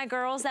honest with my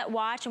girls that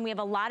watch, and we have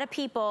a lot of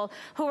people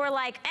who are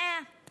like,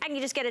 I can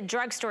just get a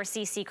drugstore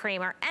CC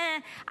cream, or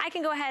I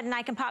can go ahead and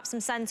I can pop some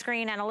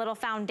sunscreen and a little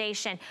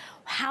foundation.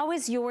 How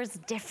is yours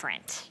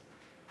different?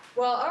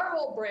 Well, our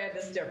whole brand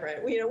is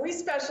different. We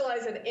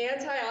specialize in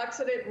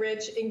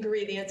antioxidant-rich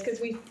ingredients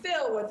because we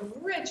fill with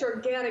rich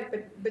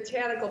organic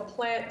botanical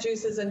plant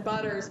juices and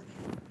butters,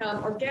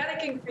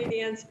 organic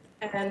ingredients,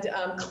 and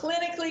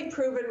clinically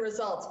proven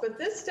results. But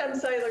this stem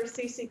cellular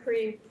CC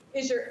cream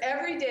is your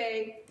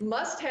everyday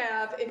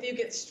must-have. If you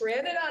get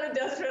stranded on a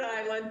desert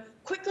island,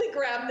 quickly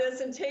grab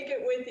this and take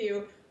it with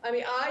you. I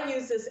mean, I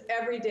use this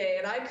every day,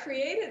 and I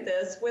created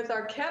this with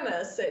our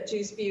chemists at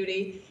Juice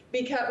Beauty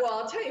because, well,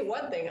 I'll tell you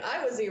one thing,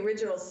 I was the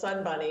original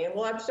sun bunny, and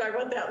we'll have to talk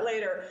about that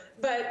later.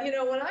 But,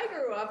 when I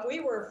grew up, we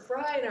were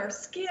frying our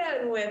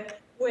skin with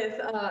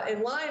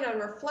and lying on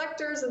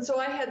reflectors, and so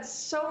I had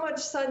so much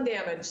sun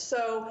damage.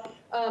 So,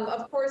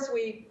 of course,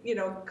 we,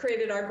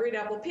 created our green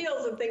apple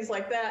peels and things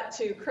like that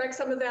to correct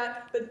some of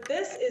that. But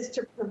this is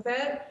to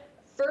prevent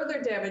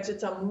further damage.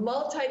 It's a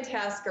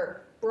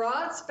multitasker.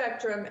 Broad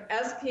spectrum,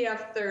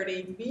 SPF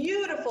 30,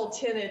 beautiful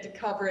tinted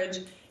coverage,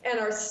 and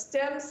our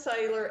stem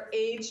cellular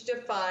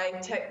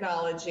age-defying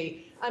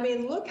technology. I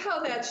mean, look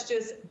how that's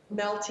just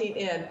melting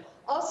in.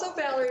 Also,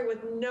 Valerie,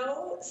 with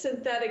no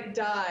synthetic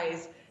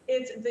dyes,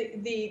 it's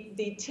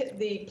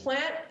the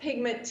plant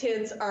pigment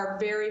tints are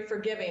very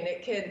forgiving.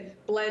 It can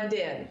blend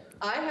in.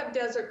 I have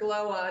Desert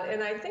Glow on,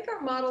 and I think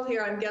our model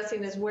here, I'm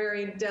guessing, is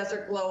wearing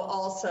Desert Glow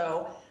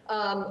also.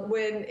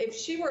 If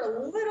she were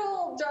a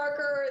little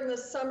darker in the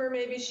summer,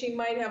 maybe she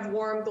might have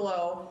Warm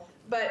Glow.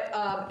 But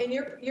and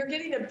you're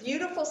getting a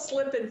beautiful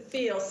slip and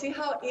feel. See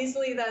how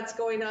easily that's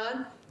going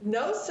on?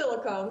 No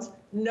silicones,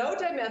 no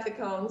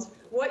dimethicones.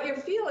 What you're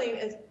feeling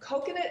is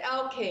coconut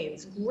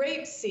alkanes,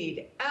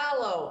 grapeseed,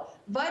 aloe,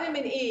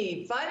 vitamin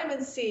E,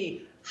 vitamin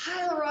C,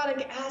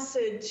 hyaluronic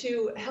acid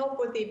to help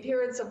with the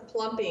appearance of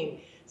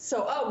plumping.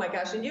 So, oh my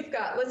gosh, and you've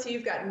got, let's see,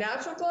 you've got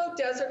natural glow,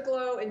 desert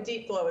glow, and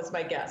deep glow is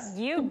my guess.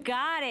 You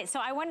got it. So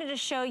I wanted to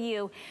show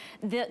you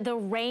the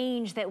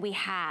range that we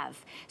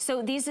have.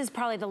 So this is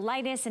probably the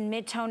lightest and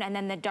mid-tone, and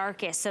then the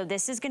darkest. So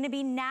this is gonna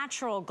be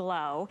natural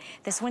glow.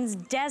 This one's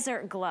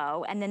desert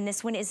glow, and then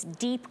this one is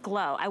deep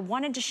glow. I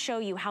wanted to show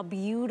you how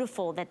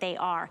beautiful that they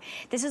are.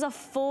 This is a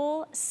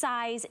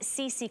full-size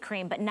CC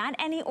cream, but not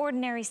any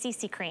ordinary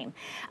CC cream.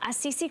 A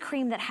CC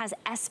cream that has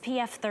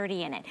SPF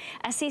 30 in it.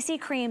 A CC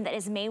cream that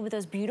is made with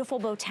those beautiful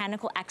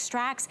botanical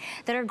extracts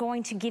that are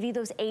going to give you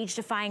those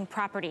age-defying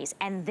properties.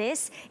 And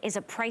this is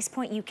a price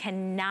point you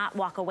cannot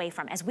walk away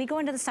from. As we go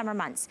into the summer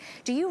months,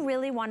 do you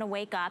really want to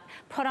wake up,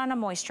 put on a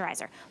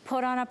moisturizer,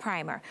 put on a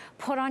primer,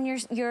 put on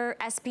your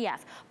SPF,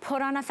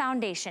 put on a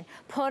foundation,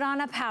 put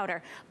on a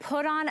powder,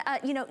 put on a,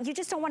 you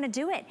just don't want to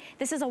do it.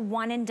 This is a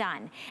one and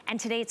done. And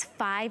today it's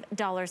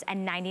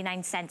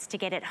 $5.99 to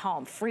get it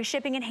home. Free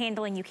shipping and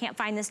handling. You can't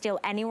find this deal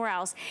anywhere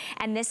else.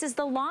 And this is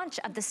the launch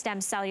of the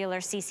Stem Cellular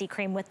CC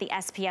Cream with the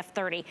SPF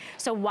 30.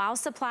 So while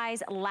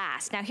supplies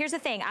last. Now here's the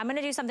thing, I'm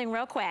gonna do something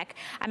real quick.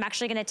 I'm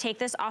actually gonna take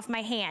this off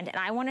my hand, and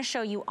I wanna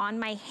show you on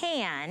my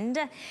hand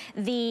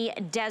the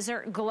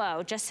Desert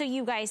Glow, just so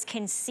you guys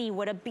can see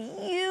what a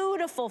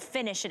beautiful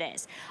finish it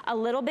is. A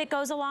little bit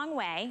goes a long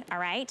way, all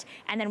right?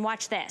 And then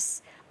watch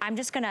this. I'm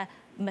just gonna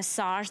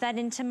massage that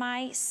into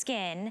my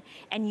skin,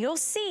 and you'll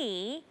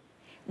see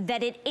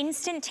that it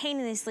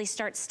instantaneously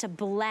starts to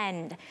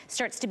blend,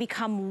 starts to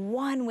become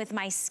one with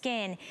my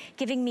skin,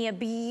 giving me a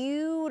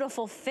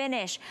beautiful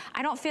finish.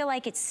 I don't feel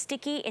like it's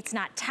sticky, it's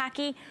not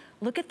tacky.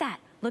 Look at that.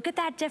 Look at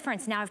that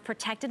difference. Now I've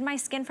protected my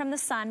skin from the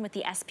sun with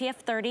the SPF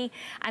 30.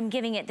 I'm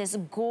giving it this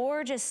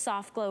gorgeous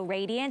soft glow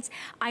radiance.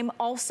 I'm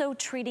also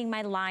treating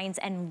my lines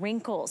and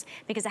wrinkles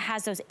because it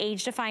has those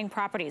age-defying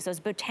properties, those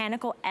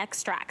botanical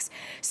extracts.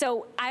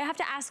 So I have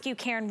to ask you,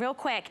 Karen, real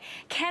quick,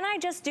 can I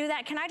just do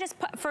that? Can I just,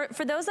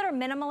 for those that are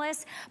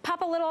minimalists,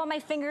 pop a little on my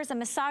fingers and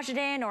massage it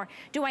in, or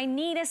do I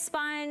need a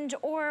sponge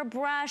or a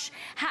brush?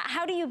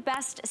 How do you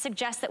best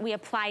suggest that we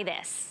apply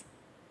this?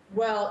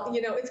 Well,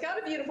 you know, it's got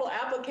a beautiful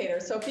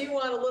applicator. So if you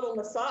want a little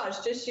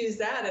massage, just use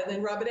that and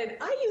then rub it in.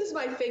 I use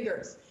my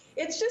fingers.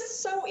 It's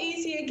just so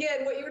easy.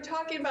 Again, what you were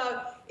talking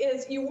about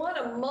is you want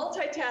a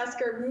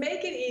multitasker,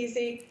 make it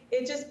easy.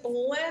 It just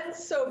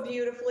blends so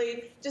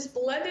beautifully. Just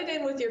blend it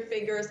in with your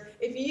fingers.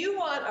 If you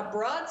want a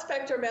broad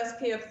spectrum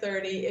SPF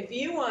 30, if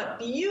you want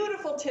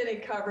beautiful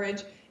tinted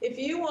coverage, if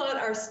you want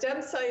our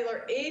stem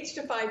cellular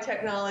age-defying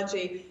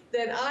technology,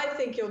 then I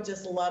think you'll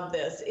just love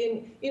this.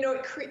 You know,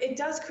 it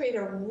does create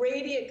a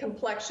radiant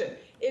complexion.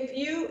 If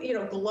you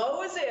know,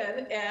 glow is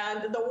in,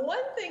 and the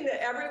one thing that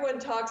everyone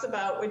talks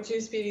about with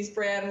Juice Beauty's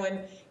brand,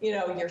 when, you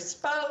know, your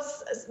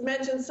spouse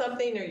mentions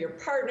something, or your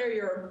partner,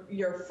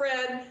 your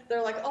friend,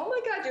 they're like, oh my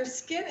God, your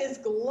skin is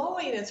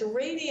glowing, it's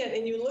radiant,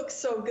 and you look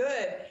so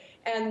good.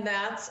 And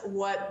that's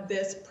what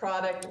this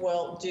product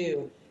will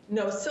do.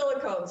 No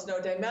silicones,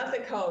 no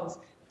dimethicones,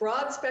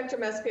 broad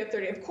spectrum SPF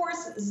 30, of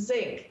course,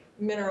 zinc,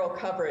 mineral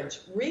coverage,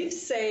 reef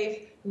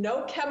safe,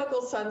 no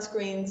chemical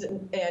sunscreens,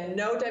 and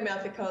no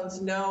dimethicones,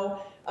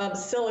 no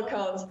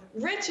silicones,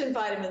 rich in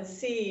vitamin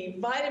C,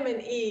 vitamin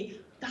E,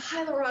 the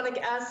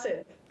hyaluronic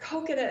acid,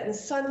 coconut and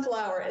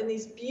sunflower, and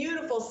these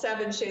beautiful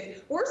 7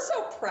 shades. We're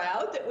so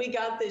proud that we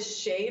got this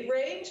shade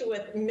range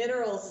with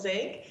mineral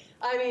zinc.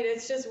 I mean,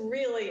 it's just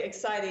really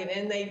exciting,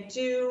 and they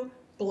do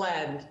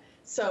blend.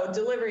 So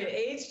delivering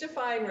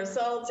age-defying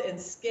results and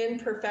skin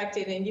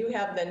perfecting, and you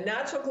have the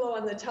natural glow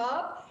on the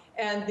top,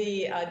 and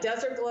the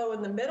desert glow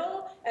in the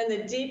middle, and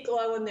the deep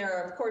glow, and there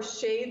are, of course,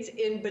 shades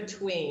in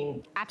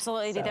between.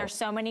 Absolutely, there's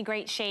so many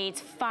great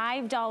shades.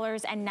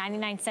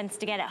 $5.99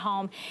 to get it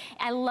home.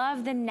 I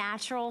love the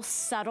natural,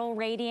 subtle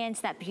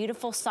radiance, that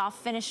beautiful,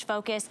 soft finish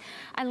focus.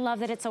 I love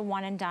that it's a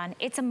one and done.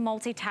 It's a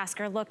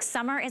multitasker. Look,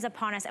 summer is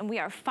upon us, and we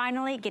are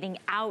finally getting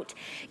out.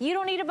 You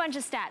don't need a bunch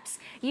of steps.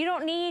 You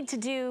don't need to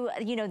do,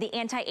 you know, the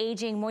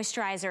anti-aging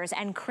moisturizers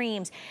and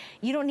creams.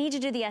 You don't need to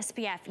do the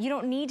SPF. You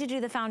don't need to do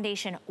the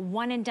foundation.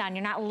 One and done.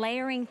 You're not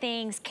layering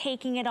things,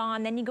 caking it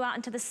on, then you go out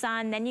into the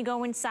sun, then you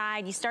go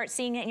inside, you start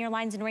seeing it in your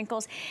lines and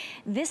wrinkles.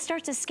 This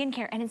starts as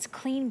skincare, and it's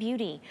clean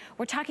beauty.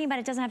 We're talking about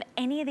it doesn't have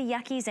any of the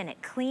yuckies in it.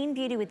 Clean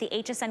beauty with the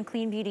HSN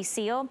Clean Beauty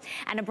seal,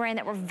 and a brand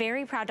that we're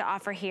very proud to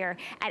offer here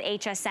at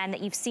HSN that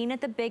you've seen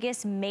at the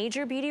biggest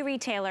major beauty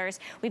retailers.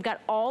 We've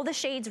got all the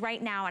shades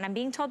right now, and I'm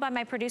being told by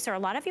my producer, a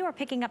lot of you are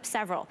picking up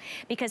several,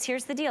 because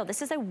here's the deal.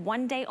 This is a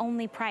one-day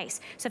only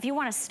price. So if you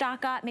want to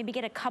stock up, maybe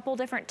get a couple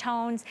different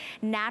tones,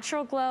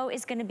 Natural Glow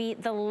is going to be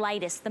the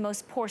lightest, the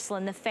most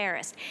porcelain, the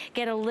fairest.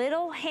 Get a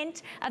little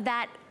hint of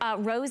that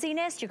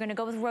rosiness, you're gonna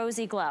go with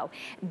Rosy Glow.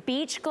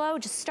 Beach Glow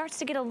just starts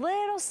to get a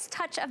little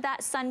touch of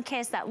that sun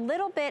kiss, that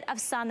little bit of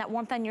sun, that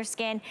warmth on your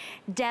skin.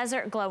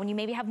 Desert Glow, when you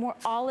maybe have more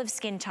olive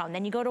skin tone.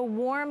 Then you go to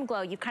Warm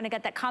Glow, you've kind of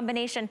got that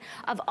combination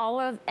of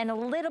olive and a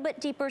little bit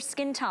deeper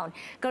skin tone.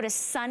 Go to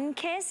Sun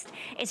Kissed,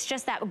 it's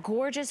just that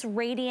gorgeous,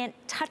 radiant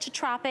touch of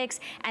tropics,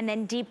 and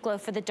then Deep Glow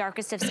for the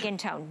darkest of skin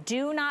tone.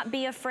 Do not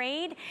be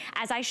afraid.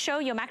 As I show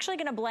you, I'm actually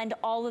gonna blend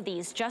all of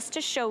these just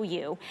to show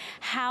you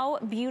how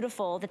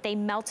beautiful that they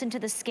melt into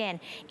the skin.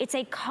 It's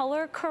a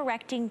color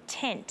correcting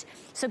tint.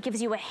 So it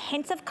gives you a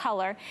hint of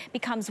color,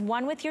 becomes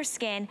one with your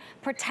skin,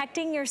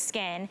 protecting your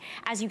skin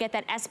as you get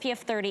that SPF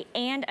 30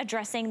 and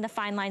addressing the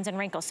fine lines and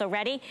wrinkles. So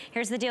ready?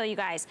 Here's the deal, you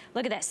guys.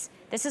 Look at this.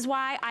 This is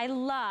why I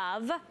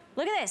love,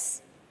 look at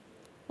this.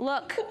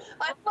 Look.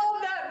 I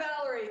love that,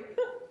 Valerie.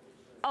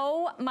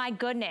 Oh my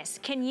goodness.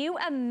 Can you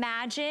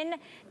imagine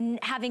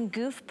having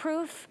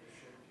goof-proof,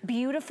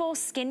 beautiful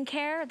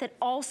skincare that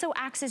also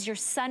acts as your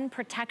sun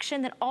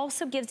protection, that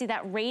also gives you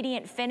that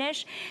radiant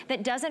finish,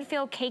 that doesn't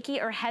feel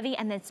cakey or heavy,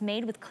 and that's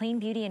made with clean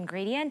beauty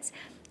ingredients?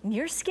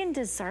 Your skin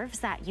deserves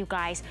that, you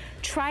guys.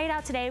 Try it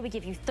out today. We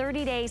give you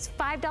 30 days,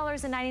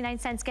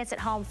 $5.99 gets it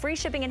home, free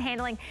shipping and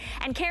handling.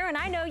 And Karen,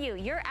 I know you.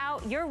 You're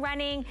out, you're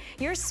running,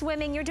 you're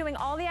swimming, you're doing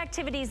all the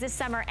activities this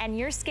summer, and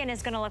your skin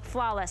is gonna look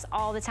flawless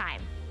all the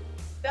time.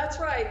 That's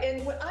right,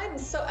 and when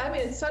I'm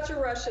in such a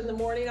rush in the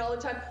morning all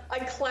the time. I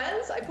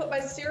cleanse, I put my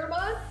serum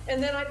on,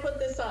 and then I put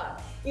this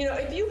on. You know,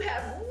 if you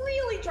have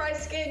really dry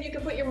skin, you can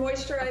put your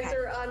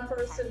moisturizer on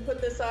first and put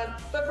this on.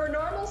 But for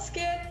normal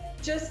skin,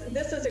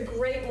 this is a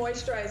great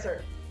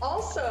moisturizer.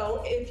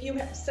 Also, if you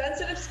have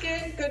sensitive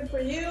skin, good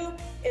for you.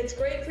 It's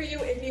great for you.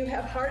 If you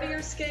have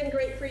hardier skin,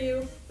 great for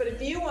you. But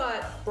if you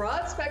want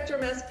broad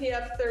spectrum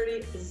SPF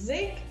 30,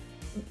 zinc,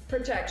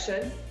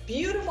 protection,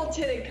 beautiful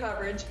tinted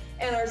coverage,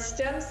 and our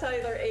stem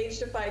cellular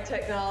age-defy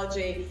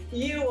technology.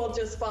 You will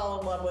just fall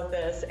in love with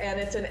this, and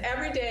it's an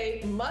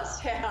everyday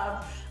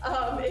must-have.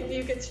 If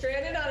you get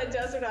stranded on a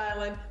desert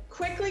island,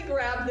 quickly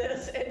grab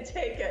this and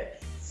take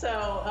it.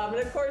 So, and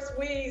of course,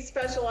 we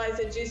specialize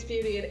at Juice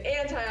Beauty in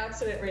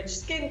antioxidant-rich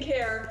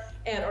skincare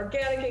and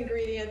organic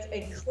ingredients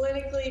and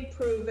clinically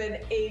proven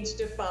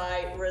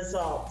age-defy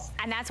results.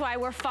 And that's why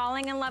we're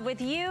falling in love with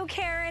you,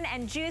 Karen,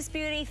 and Juice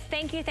Beauty.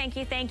 Thank you, thank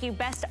you, thank you.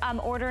 Best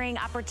ordering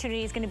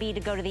opportunity is going to be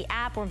to go to the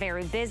app. We're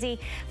very busy.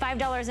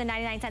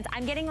 $5.99.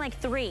 I'm getting like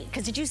 3,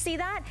 because did you see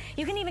that?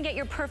 You can even get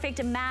your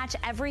perfect match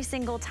every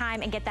single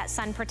time and get that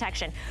sun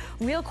protection.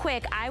 Real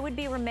quick, I would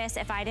be remiss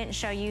if I didn't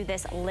show you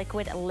this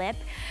liquid lip.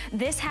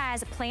 This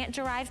has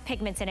plant-derived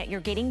pigments in it. You're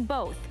getting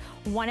both.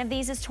 One of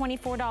these is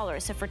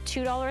 $24, so for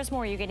 $2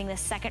 more, you're getting the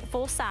second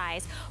full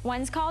size.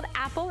 One's called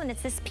Apple, and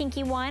it's this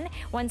pinky one.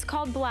 One's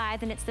called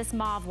Blythe, and it's this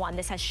mauve one.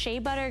 This has shea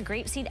butter,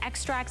 grapeseed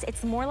extracts.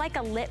 It's more like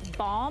a lip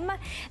balm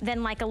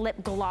than like a lip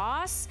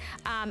gloss.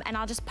 And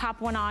I'll just pop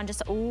one on,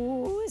 just,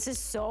 ooh, this is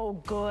so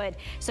good.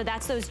 So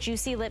that's those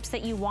juicy lips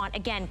that you want.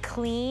 Again,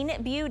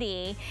 clean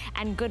beauty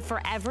and good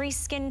for every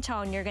skin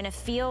tone. You're gonna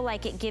feel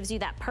like it gives you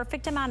that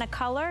perfect amount of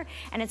color,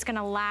 and it's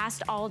gonna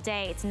last all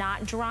day. It's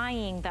not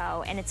drying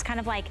though, and it's kind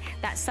of like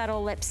that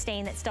subtle lip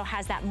stain that still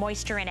has that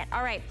moisture in it.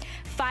 All right,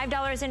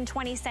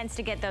 $5.20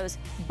 to get those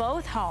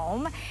both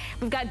home.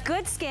 We've got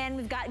good skin,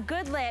 we've got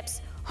good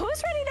lips.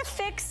 Who's ready to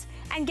fix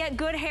and get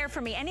good hair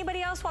for me?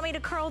 Anybody else want me to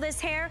curl this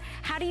hair?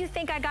 How do you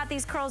think I got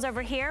these curls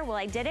over here? Well,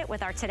 I did it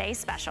with our today's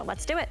special.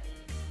 Let's do it.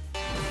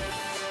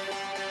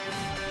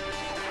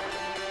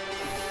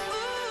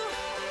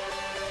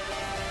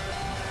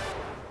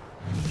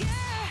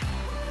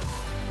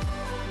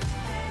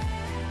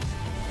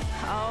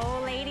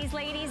 Oh, ladies,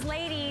 ladies,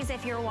 ladies,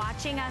 if you're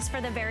watching us for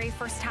the very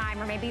first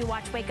time, or maybe you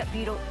watch Wake Up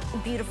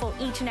Beautiful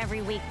each and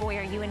every week, boy,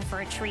 are you in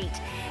for a treat.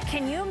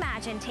 Can you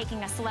imagine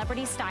taking a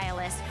celebrity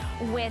stylist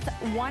with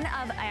one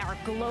of our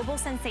global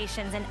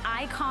sensations, an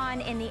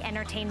icon in the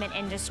entertainment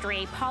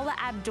industry, Paula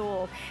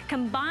Abdul,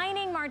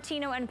 combining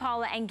Martino and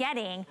Paula and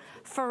getting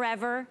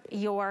Forever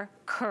Your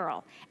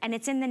Curl? And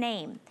it's in the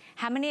name.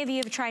 How many of you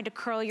have tried to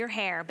curl your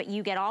hair, but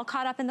you get all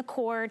caught up in the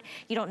cord,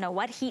 you don't know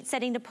what heat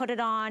setting to put it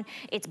on,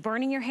 it's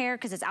burning your hair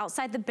because it's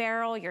outside the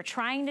barrel, you're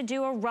trying to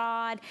do a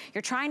rod,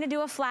 you're trying to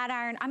do a flat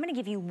iron? I'm gonna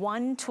give you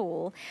one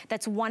tool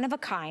that's one of a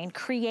kind,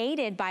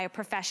 created by a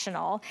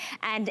professional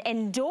and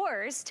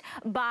endorsed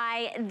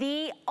by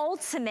the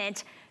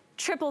ultimate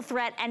triple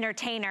threat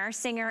entertainer,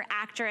 singer,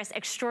 actress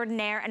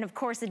extraordinaire, and of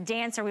course a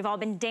dancer. We've all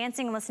been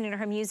dancing and listening to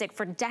her music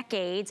for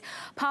decades.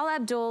 Paula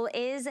Abdul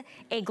is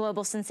a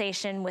global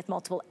sensation with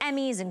multiple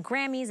Emmys and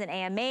Grammys and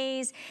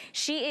AMAs.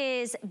 She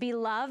is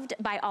beloved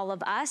by all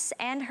of us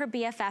and her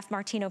BFF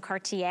Martino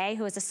Cartier,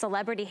 who is a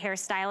celebrity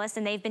hairstylist,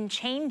 and they've been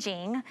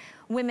changing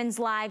women's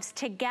lives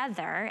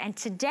together, and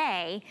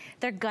today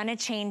they're gonna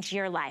change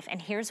your life,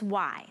 and here's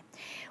why.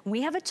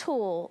 We have a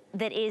tool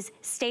that is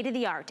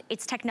state-of-the-art.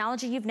 It's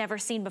technology you've never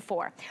seen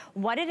before.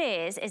 What it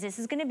is this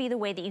is gonna be the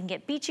way that you can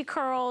get beachy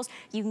curls,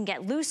 you can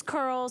get loose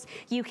curls,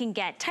 you can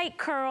get tight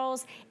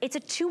curls. It's a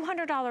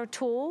 $200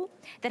 tool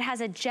that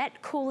has a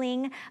jet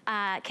cooling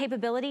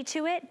capability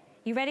to it.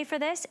 You ready for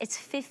this? It's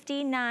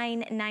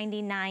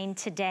 $59.99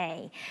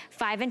 today.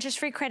 5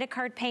 interest-free credit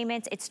card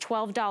payments, it's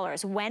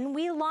 $12. When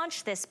we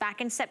launched this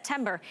back in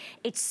September,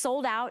 it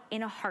sold out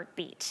in a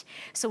heartbeat.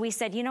 So we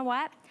said, you know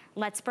what?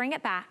 Let's bring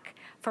it back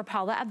for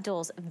Paula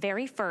Abdul's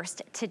very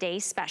first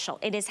today's special.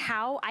 It is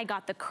how I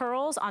got the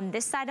curls on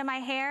this side of my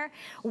hair.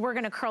 We're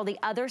gonna curl the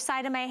other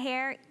side of my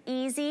hair,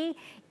 easy,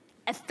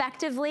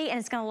 effectively, and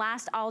it's gonna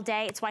last all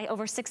day. It's why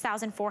over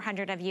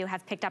 6,400 of you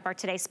have picked up our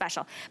today's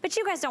special. But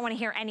you guys don't wanna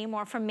hear any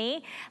more from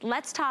me.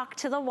 Let's talk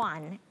to the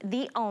one,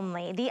 the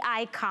only, the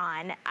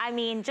icon. I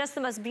mean, just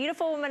the most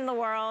beautiful woman in the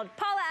world,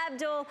 Paula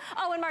Abdul.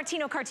 Oh, and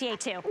Martino Cartier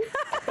too.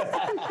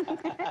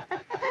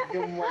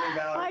 Good morning,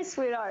 Valerie. Hi,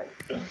 sweetheart.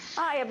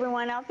 Hi,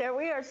 everyone out there.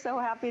 We are so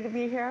happy to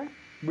be here.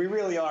 We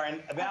really are.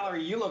 And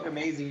Valerie, you look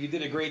amazing. You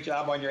did a great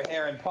job on your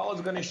hair. And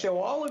Paula's going to show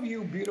all of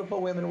you beautiful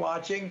women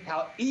watching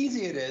how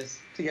easy it is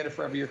to get a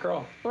Forever Your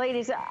Curl.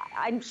 Ladies,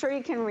 I'm sure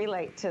you can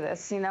relate to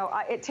this. You know,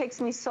 it takes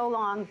me so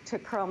long to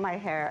curl my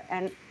hair.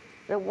 And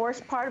the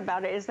worst part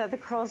about it is that the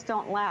curls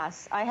don't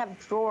last. I have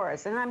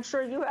drawers, and I'm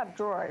sure you have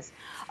drawers,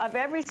 of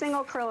every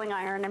single curling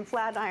iron and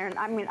flat iron.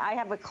 I mean, I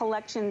have a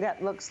collection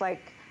that looks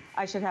like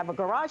I should have a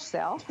garage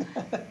sale,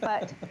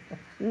 but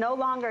no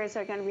longer is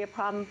there going to be a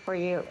problem for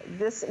you.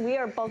 We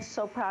are both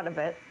so proud of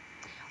it.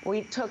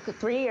 We took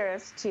 3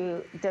 years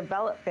to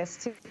develop this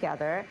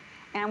together,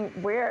 and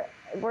we're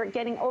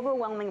getting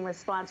overwhelming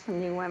response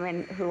from you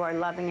women who are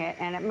loving it,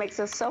 and it makes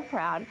us so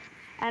proud.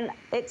 And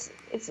this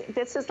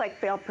is like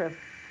fail-proof.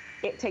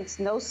 It takes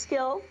no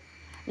skill.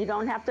 You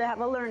don't have to have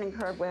a learning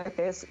curve with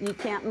this. You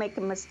can't make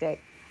a mistake.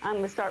 I'm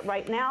going to start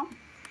right now.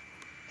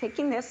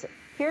 Taking this.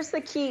 Here's the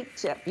key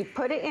tip. You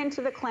put it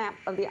into the clamp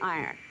of the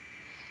iron.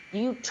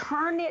 You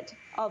turn it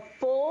a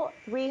full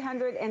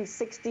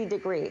 360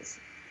 degrees.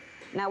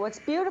 Now, what's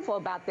beautiful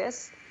about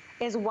this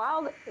is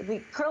while the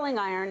curling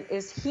iron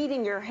is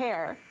heating your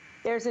hair,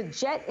 there's a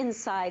jet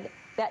inside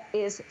that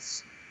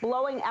is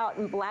blowing out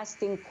and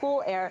blasting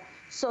cool air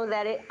so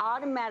that it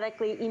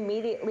automatically,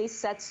 immediately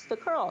sets the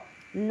curl.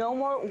 No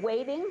more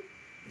waiting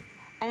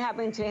and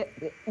having to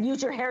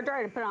use your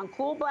hairdryer to put on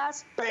cool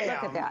blast. Bam.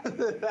 Look at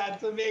that.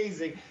 That's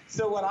amazing.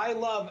 So what I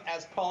love,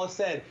 as Paula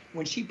said,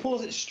 when she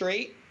pulls it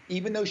straight,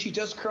 even though she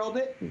just curled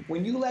it,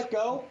 when you let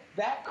go,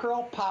 that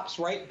curl pops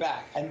right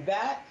back. And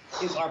that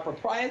is our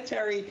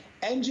proprietary,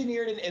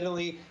 engineered in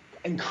Italy,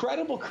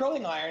 incredible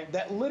curling iron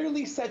that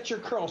literally sets your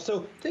curl.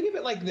 So think of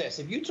it like this.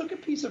 If you took a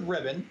piece of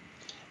ribbon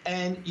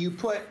and you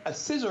put a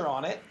scissor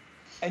on it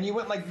and you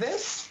went like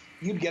this,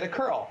 you'd get a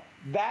curl.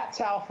 That's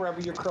how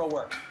forever your curl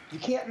works. You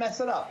can't mess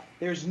it up.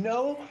 There's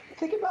no,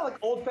 think about like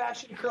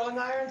old-fashioned curling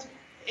irons.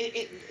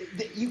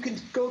 You can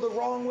go the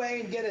wrong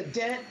way and get a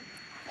dent.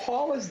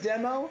 Paula's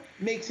demo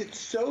makes it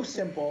so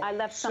simple,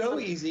 so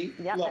easy.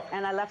 Yeah,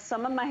 and I left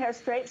some of my hair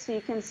straight so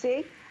you can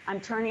see.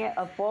 I'm turning it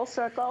a full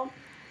circle.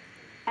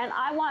 And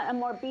I want a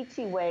more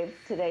beachy wave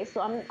today,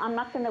 so I'm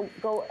not going to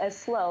go as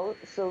slow.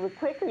 So the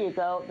quicker you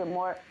go, the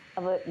more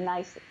of a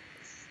nice,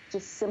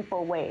 just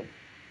simple wave.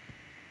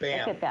 Bam.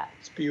 Look at that.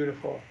 It's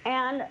beautiful.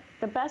 And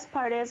the best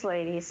part is,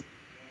 ladies,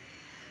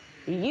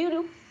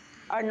 you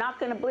are not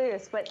going to bleed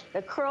this, but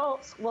the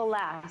curls will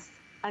last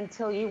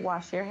until you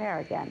wash your hair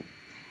again.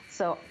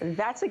 So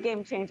that's a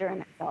game changer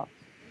in itself.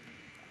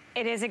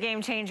 It is a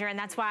game changer, and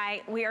that's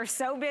why we are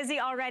so busy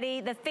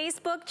already. The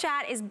Facebook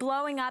chat is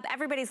blowing up.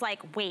 Everybody's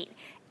like, wait,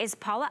 is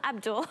Paula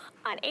Abdul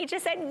on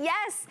HSN?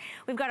 Yes!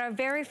 We've got our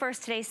very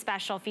first Today's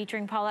Special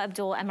featuring Paula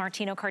Abdul and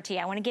Martino Cartier.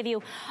 I want to give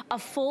you a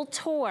full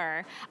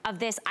tour of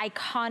this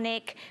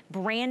iconic,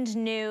 brand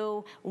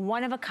new,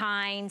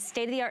 one-of-a-kind,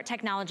 state-of-the-art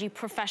technology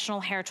professional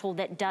hair tool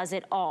that does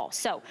it all.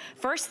 So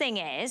first thing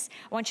is,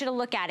 I want you to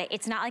look at it.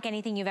 It's not like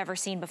anything you've ever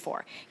seen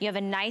before. You have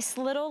a nice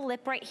little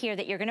lip right here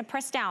that you're going to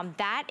press down.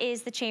 That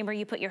is the chamber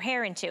you put your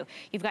hair into.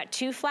 You've got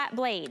two flat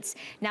blades.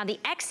 Now the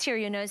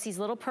exterior, you'll notice these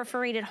little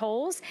perforated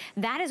holes.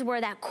 That is where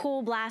that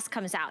cool blast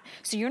comes out.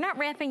 So you're not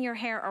wrapping your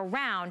hair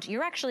around.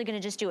 You're actually going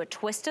to just do a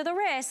twist of the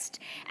wrist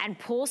and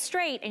pull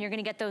straight, and you're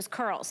going to get those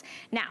curls.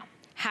 Now,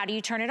 how do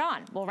you turn it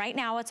on? Well, right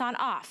now it's on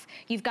off.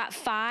 You've got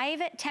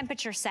 5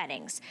 temperature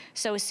settings.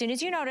 So as soon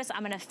as you notice,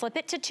 I'm gonna flip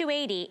it to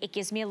 280. It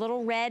gives me a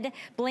little red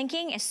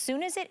blinking. As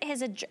soon as it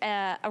has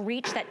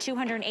reached that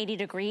 280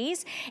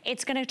 degrees,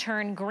 it's gonna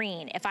turn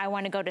green. If I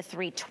wanna go to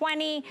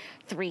 320,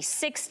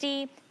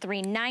 360,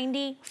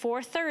 390,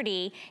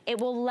 430, it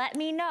will let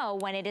me know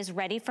when it is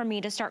ready for me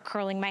to start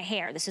curling my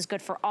hair. This is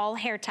good for all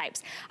hair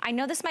types. I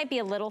know this might be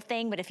a little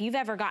thing, but if you've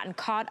ever gotten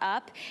caught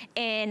up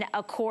in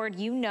a cord,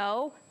 you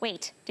know,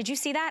 wait, did you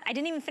see that? I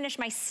didn't even finish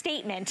my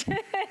statement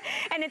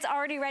and it's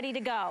already ready to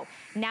go.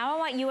 Now I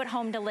want you at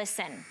home to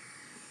listen.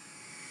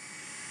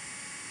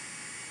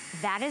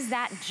 That is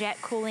that jet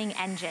cooling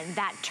engine,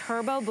 that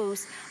turbo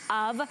boost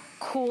of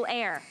cool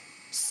air.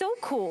 So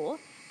cool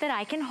that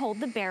I can hold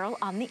the barrel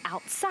on the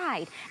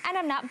outside and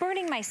I'm not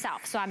burning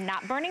myself. So I'm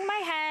not burning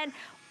my head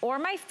or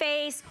my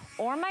face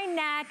or my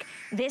neck.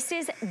 This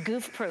is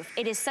goof proof.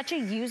 It is such a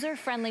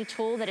user-friendly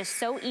tool that is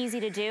so easy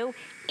to do.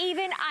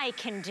 Even I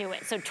can do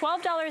it. So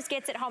 $12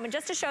 gets it home. And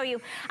just to show you,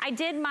 I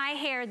did my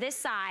hair this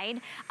side,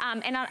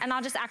 and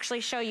I'll just actually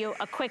show you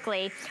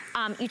quickly.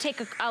 You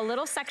take a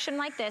little section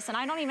like this, and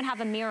I don't even have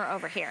a mirror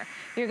over here.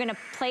 You're gonna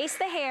place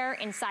the hair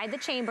inside the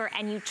chamber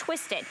and you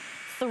twist it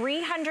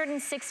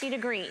 360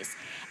 degrees.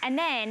 And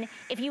then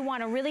if you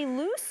want a really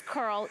loose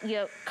curl,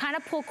 you kind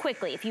of pull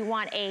quickly. If you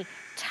want a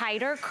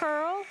tighter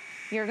curl,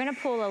 you're gonna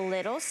pull a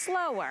little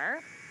slower.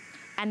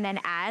 And then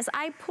as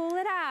I pull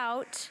it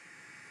out,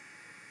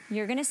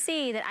 you're gonna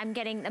see that I'm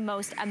getting the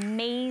most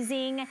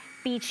amazing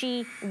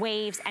beachy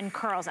waves and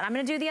curls. And I'm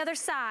gonna do the other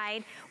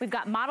side. We've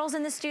got models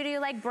in the studio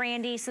like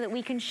Brandy so that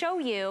we can show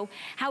you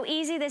how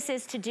easy this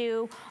is to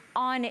do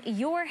on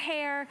your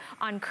hair,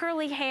 on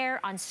curly hair,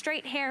 on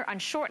straight hair, on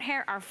short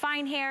hair, or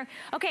fine hair.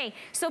 Okay,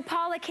 so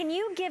Paula, can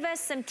you give us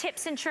some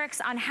tips and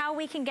tricks on how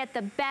we can get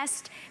the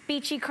best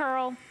beachy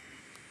curl?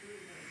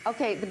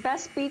 Okay, the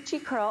best beachy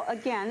curl,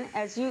 again,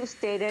 as you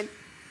stated,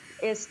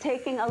 is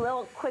taking a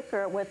little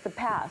quicker with the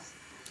pass.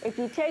 If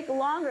you take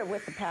longer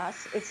with the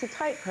pass, it's a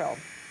tight curl.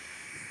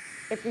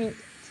 If you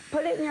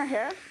put it in your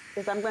hair,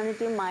 as I'm going to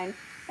do mine,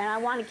 and I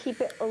want to keep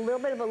it a little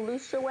bit of a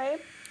looser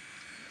wave,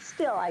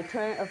 still I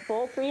turn it a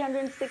full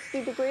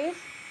 360 degrees,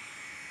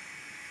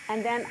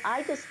 and then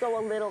I just go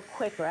a little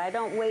quicker. I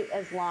don't wait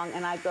as long,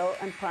 and I go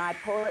and I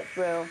pull it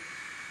through.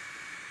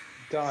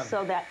 Done.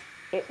 So that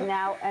it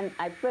now, and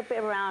I flip it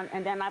around,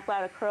 and then I've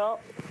got a curl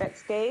that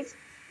stays.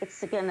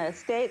 It's going to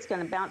stay. It's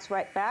going to bounce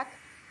right back.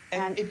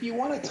 And if you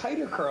want a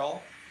tighter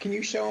curl, can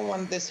you show them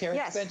on this hair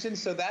extension?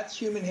 So that's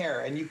human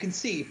hair, and you can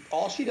see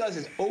all she does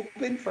is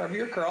open for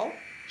your curl.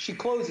 She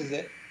closes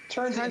it,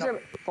 turns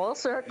it full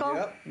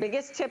circle.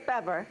 Biggest tip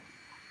ever.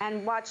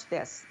 And watch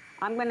this.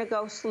 I'm going to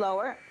go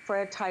slower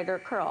for a tighter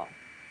curl.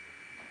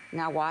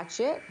 Now watch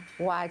it,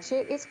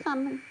 it's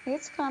coming,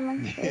 it's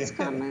coming, it's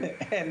coming.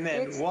 And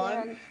then it's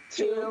 1,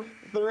 2,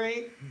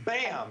 3,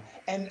 bam.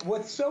 And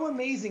what's so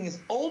amazing is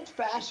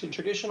old-fashioned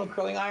traditional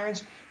curling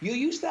irons, you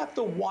used to have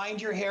to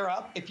wind your hair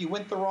up. If you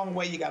went the wrong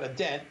way, you got a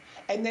dent.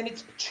 And then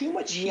it's too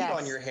much heat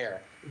on your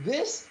hair.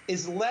 This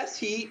is less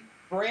heat.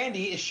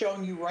 Brandy is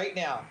showing you right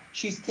now.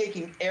 She's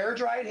taking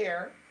air-dried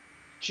hair.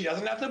 She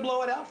doesn't have to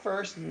blow it out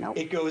first. Nope.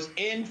 It goes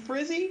in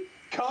frizzy,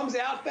 comes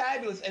out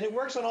fabulous, and it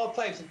works on all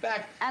types. In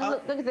fact, and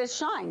look at this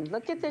shine.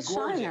 Look at this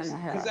shine on the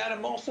hair. Because that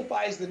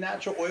emulsifies the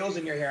natural oils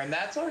in your hair, and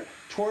that's our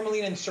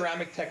tourmaline and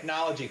ceramic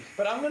technology.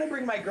 But I'm going to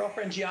bring my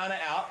girlfriend Gianna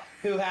out,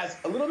 who has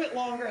a little bit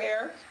longer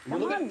hair, a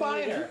little bit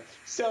finer.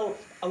 So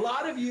a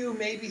lot of you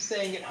may be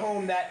saying at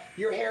home that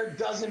your hair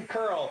doesn't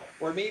curl,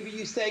 or maybe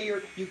you say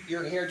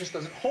your hair just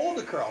doesn't hold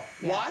the curl.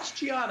 Yes. Watch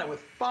Gianna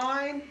with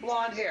fine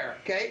blonde hair.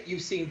 Okay,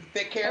 you've seen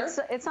thick hair.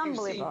 It's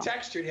unbelievable. You've seen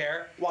textured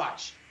hair.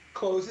 Watch.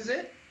 Closes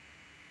it.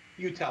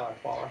 You tell her,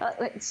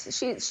 Paula.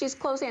 She's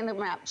closing the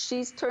wrap.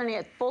 She's turning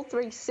it full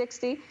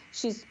 360.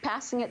 She's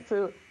passing it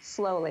through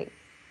slowly.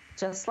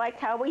 Just like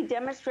how we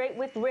demonstrate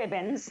with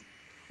ribbons.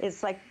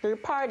 It's like through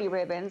party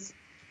ribbons.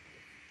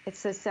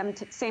 It's the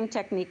same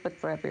technique, but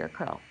for every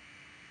curl.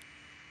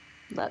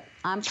 Look,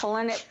 I'm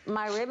pulling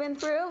my ribbon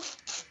through.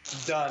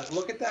 Done.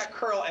 Look at that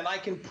curl, and I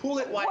can pull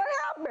it like... What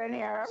happened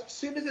here? As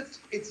soon as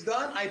it's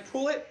done, I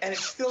pull it, and it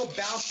still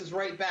bounces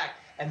right back.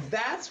 And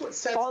that's what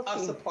sets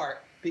us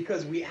apart.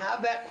 Because we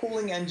have that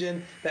cooling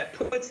engine that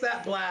puts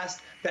that blast,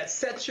 that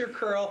sets your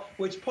curl,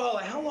 which,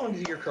 Paula, how long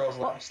do your curls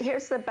last? Well,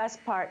 here's the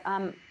best part,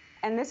 and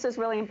this is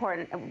really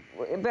important,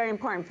 very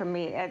important for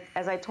me.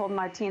 As I told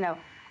Martino,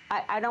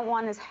 I don't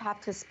want to have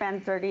to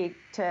spend 30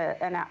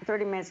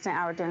 minutes to an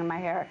hour doing my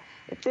hair.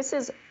 If this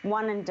is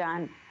one and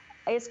done,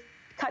 it's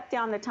cut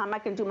down the time. I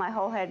can do my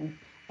whole head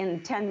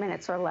in 10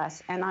 minutes or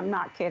less, and I'm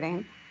not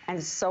kidding.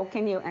 And so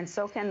can you, and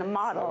so can the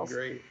models. So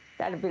great.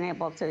 That have been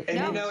able to. And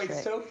you know,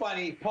 it's so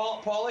funny.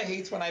 Paula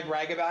hates when I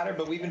brag about her,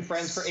 but we've been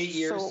friends for 8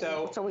 years,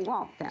 so we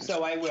won't then.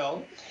 So I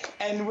will.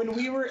 And when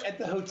we were at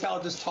the hotel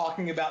just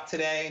talking about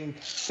today and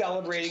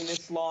celebrating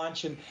this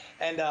launch, and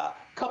a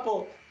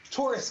couple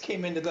tourists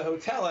came into the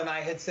hotel, and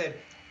I had said,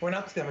 went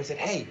up to them, I said,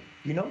 hey,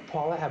 you know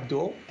Paula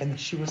Abdul? And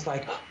she was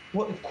like,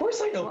 well, of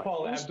course I know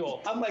Paula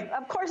Abdul. I'm like,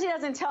 of course he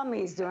doesn't tell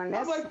me he's doing this.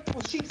 I'm like,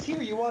 well, she's here.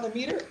 You want to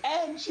meet her?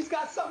 And she's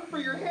got something for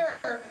your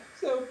hair.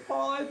 So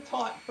Paula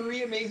taught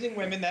 3 amazing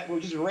women that were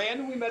just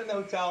randomly met in the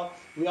hotel.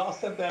 We all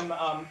sent them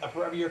a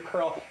Forever Your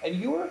Curl. And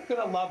you are going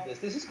to love this.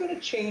 This is going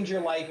to change your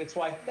life. It's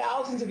why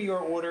thousands of you are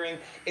ordering.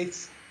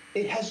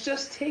 It has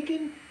just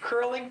taken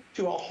curling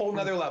to a whole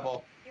nother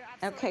level.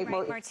 Okay, right,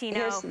 well, Martino.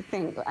 Here's the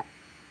thing.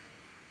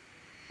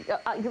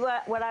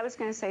 What I was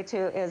going to say,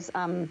 too, is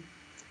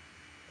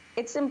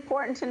it's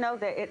important to know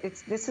that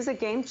this is a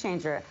game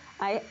changer.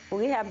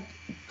 We have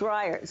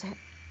dryers,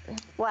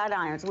 flat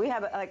irons. We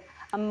have like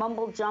a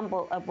mumble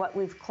jumble of what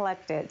we've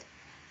collected.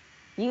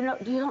 You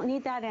don't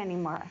need that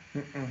anymore.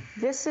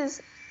 This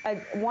is a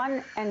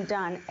one and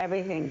done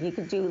everything. You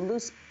could do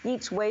loose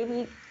beach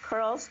wavy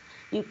curls.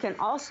 You can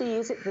also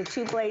use the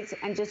 2 blades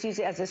and just use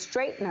it as a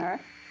straightener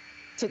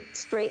to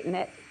straighten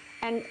it.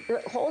 And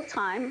the whole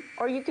time,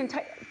 or you can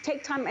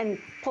take time and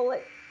pull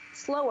it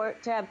slower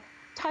to have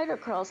tighter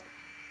curls.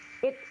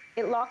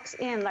 It locks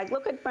in. Like,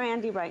 look at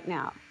Brandy right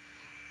now.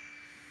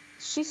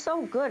 She's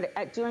so good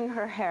at doing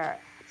her hair.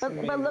 But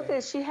look at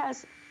it, she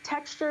has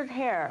textured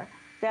hair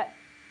that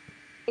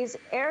is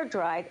air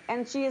dried,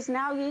 and she is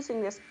now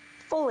using this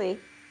fully,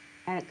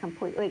 and it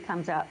completely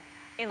comes out.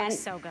 It looks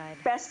so good.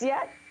 Best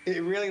yet,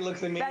 It really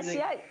looks amazing. Best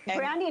yet,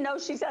 Brandy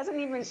knows she doesn't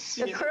even,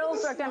 the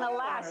curls are going to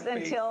last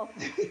until,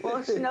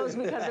 well, she knows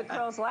because the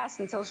curls last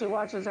until she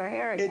washes her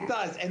hair again. It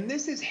does, and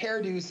this is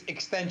Hairdo's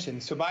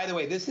extension. So by the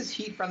way, this is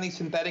heat-friendly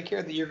synthetic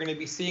hair that you're going to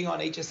be seeing on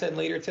HSN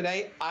later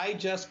today. I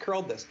just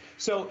curled this.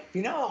 So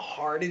you know how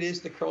hard it is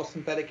to curl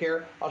synthetic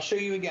hair? I'll show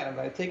you again. I'm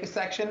going to take a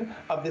section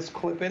of this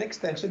clip-in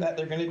extension that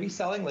they're going to be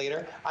selling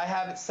later. I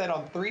have it set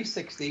on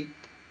 360.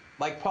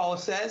 Like Paula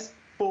says,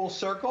 full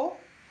circle.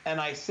 And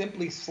I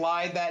simply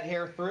slide that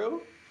hair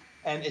through,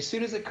 and as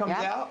soon as it comes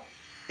out,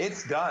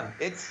 it's done.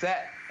 It's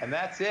set, and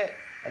that's it.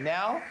 And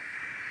now,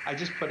 I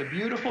just put a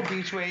beautiful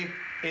beach wave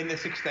in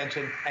this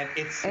extension, and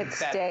it's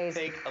synthetic.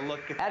 Take a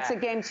look at that. That's a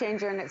game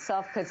changer in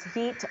itself, because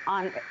heat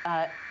on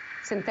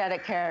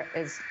synthetic hair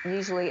is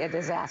usually a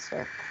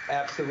disaster.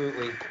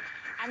 Absolutely.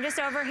 I'm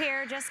just over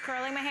here, just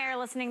curling my hair,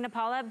 listening to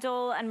Paula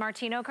Abdul and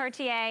Martino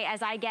Cartier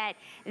as I get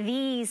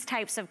these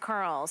types of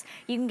curls.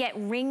 You can get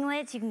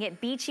ringlets, you can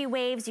get beachy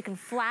waves, you can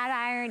flat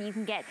iron, you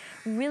can get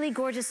really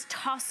gorgeous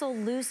tussle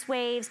loose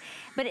waves,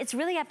 but it's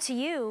really up to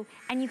you,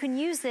 and you can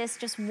use this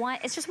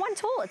it's just one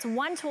tool. It's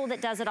one tool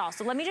that does it all.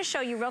 So let me just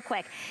show you real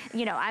quick.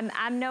 You know,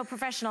 I'm no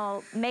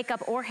professional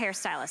makeup or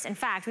hairstylist. In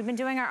fact, we've been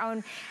doing our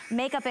own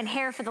makeup and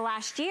hair for the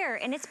last year,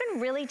 and it's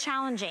been really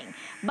challenging.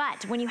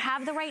 But when you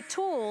have the right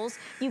tools,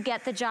 you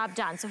get the the job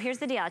done. So here's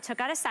the deal. I took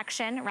out a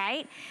section,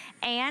 right?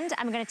 And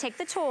I'm gonna take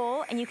the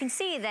tool, and you can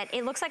see that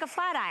it looks like a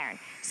flat iron.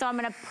 So I'm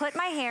gonna put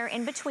my hair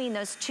in between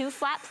those two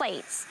flat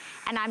plates,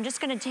 and I'm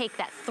just gonna take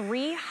that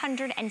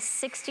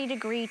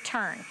 360-degree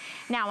turn.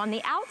 Now on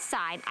the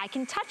outside, I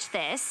can touch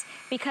this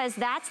because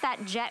that's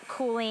that jet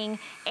cooling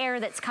air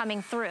that's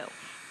coming through.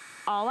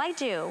 All I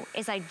do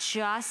is I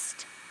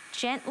just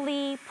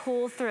gently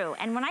pull through.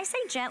 And when I say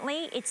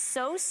gently, it's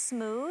so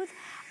smooth,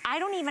 I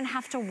don't even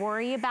have to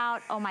worry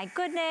about, oh my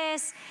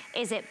goodness,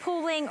 is it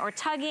pulling or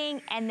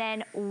tugging? And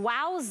then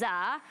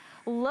wowza,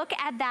 look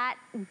at that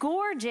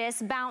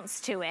gorgeous bounce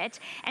to it.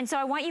 And so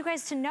I want you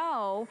guys to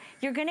know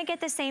you're gonna get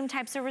the same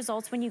types of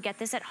results when you get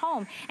this at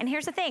home. And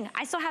here's the thing,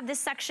 I still have this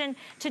section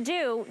to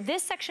do.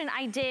 This section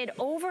I did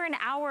over an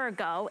hour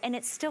ago, and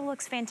it still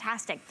looks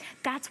fantastic.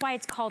 That's why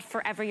it's called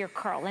Forever Your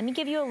Curl. Let me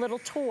give you a little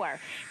tour,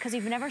 because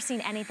you've never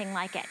seen anything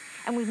like it.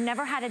 And we've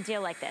never had a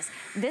deal like this.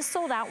 This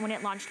sold out when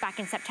it launched back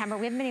in September.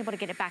 We haven't been able to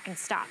get it back in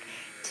stock.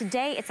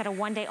 Today, it's at a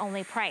one-day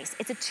only price.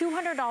 It's a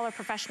 $200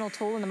 professional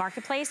tool in the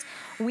marketplace.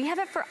 We have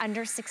it for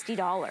under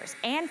 $60.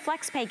 And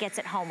FlexPay gets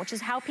it home, which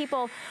is how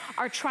people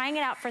are trying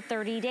it out for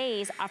 30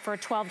 days for a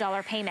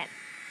 $12 payment.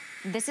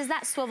 This is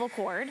that swivel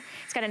cord.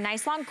 It's got a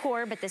nice long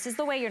cord, but this is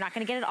the way you're not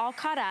gonna get it all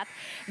caught up.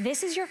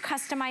 This is your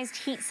customized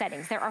heat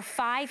settings. There are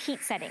 5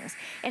 heat settings.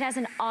 It has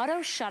an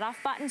auto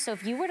shut-off button, so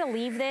if you were to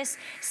leave this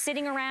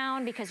sitting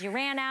around because you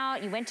ran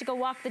out, you went to go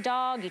walk the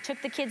dog, you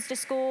took the kids to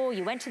school,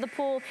 you went to the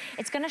pool,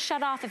 it's gonna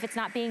shut off if it's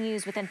not being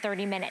used within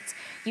 30 minutes.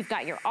 You've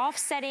got your off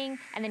setting,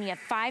 and then you have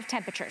 5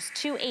 temperatures,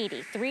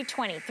 280,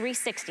 320,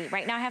 360.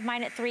 Right now I have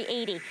mine at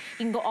 380. You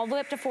can go all the way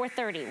up to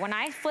 430. When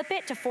I flip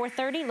it to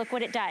 430, look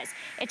what it does.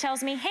 It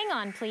tells me, hang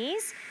on,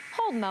 please.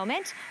 Hold a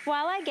moment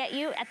while I get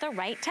you at the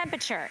right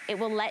temperature. It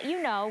will let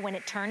you know when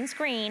it turns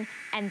green,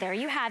 and there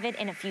you have it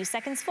in a few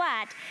seconds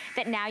flat,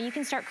 that now you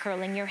can start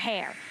curling your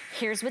hair.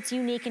 Here's what's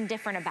unique and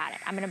different about it.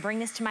 I'm gonna bring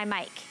this to my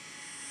mic.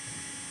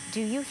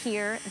 Do you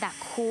hear that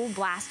cool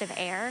blast of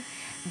air?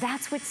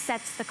 That's what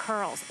sets the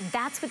curls.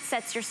 That's what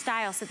sets your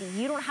style, so that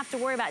you don't have to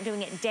worry about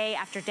doing it day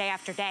after day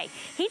after day.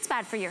 Heat's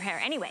bad for your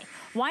hair anyway.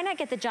 Why not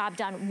get the job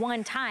done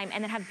one time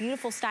and then have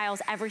beautiful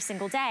styles every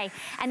single day?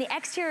 And the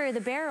exterior of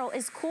the barrel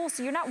is cool,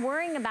 so you're not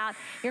worrying about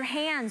your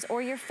hands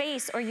or your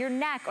face or your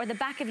neck or the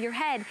back of your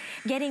head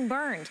getting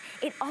burned.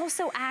 It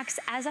also acts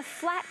as a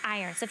flat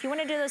iron. So if you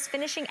wanna do those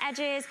finishing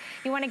edges,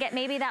 you wanna get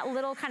maybe that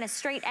little kind of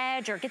straight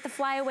edge or get the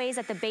flyaways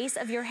at the base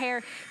of your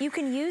hair, you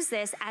can use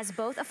this as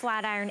both a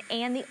flat iron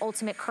and the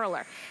ultimate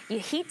curler. You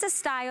heat to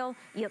style,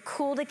 you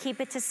cool to keep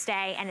it to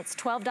stay, and it's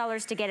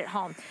 $12 to get it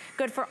home.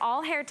 Good for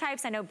all hair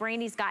types. I know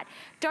Brandy's got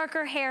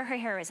darker hair. Her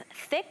hair is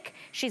thick.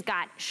 She's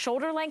got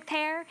shoulder length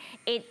hair.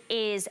 It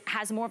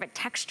has more of a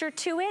texture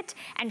to it,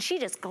 and she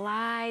just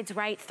glides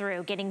right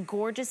through, getting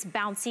gorgeous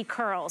bouncy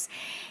curls.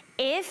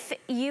 If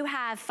you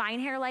have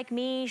fine hair like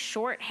me,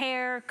 short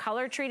hair,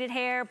 color treated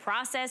hair,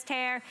 processed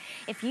hair,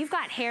 if you've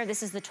got hair,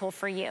 this is the tool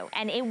for you.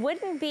 And it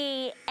wouldn't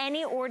be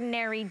any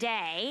ordinary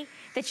day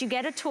that you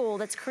get a tool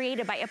that's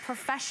created by a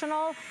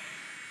professional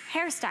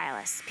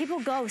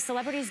hairstylists.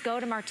 Celebrities go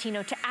to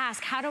Martino to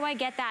ask, how do I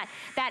get that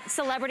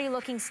celebrity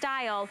looking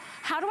style?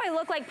 How do I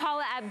look like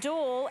Paula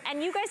Abdul?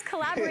 And you guys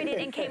collaborated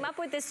and came up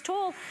with this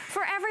tool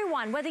for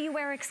everyone, whether you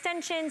wear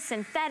extensions,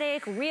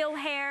 synthetic, real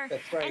hair.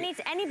 That's right.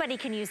 Anybody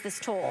can use this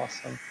tool.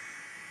 Awesome.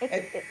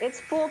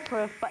 It's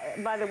foolproof,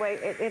 by the way.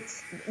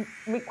 It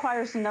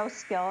requires no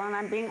skill, and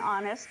I'm being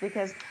honest,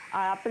 because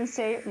I often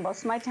say most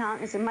of my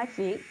talent is in my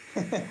feet.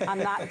 I'm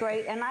not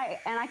great, and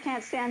I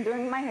can't stand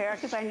doing my hair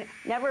because I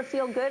never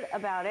feel good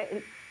about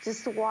it,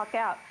 just to walk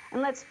out.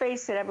 And let's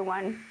face it,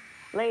 everyone,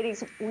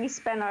 ladies, we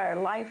spend our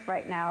life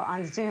right now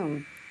on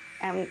Zoom,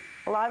 and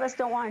a lot of us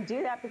don't want to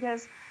do that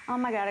because, oh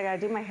my God, I got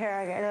to do my hair,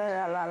 I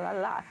got la la la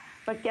la.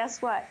 But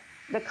guess what?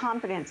 The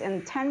confidence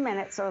in 10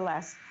 minutes or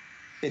less.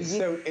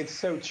 It's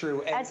so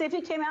true. And as if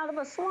you came out of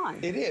a salon.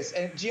 It is.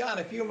 And Gian,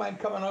 if you don't mind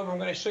coming over, I'm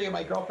going to show you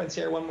my girlfriend's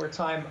hair one more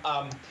time.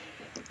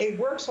 It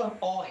works on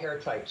all hair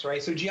types,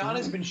 right? So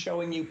Gianna's been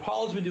showing you,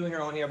 Paula's been doing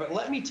her own hair, but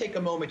let me take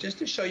a moment just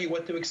to show you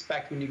what to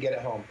expect when you get it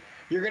home.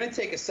 You're going to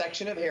take a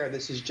section of hair.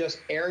 This is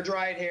just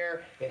air-dried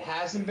hair. It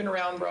hasn't been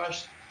round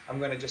brushed. I'm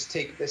going to just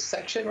take this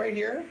section right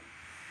here.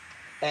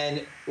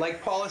 And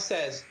like Paula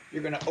says,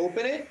 you're going to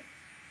open it,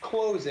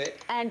 close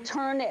it, and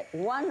turn it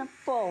one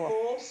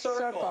full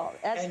circle.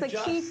 That's the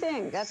key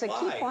thing. That's a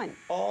key point.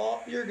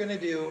 All you're going to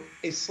do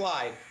is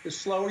slide. The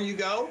slower you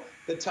go,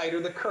 the tighter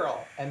the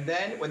curl. And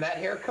then when that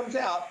hair comes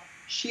out,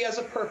 she has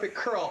a perfect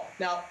curl.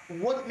 Now,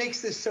 what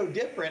makes this so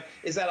different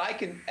is that I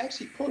can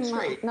actually pull it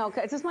straight. No,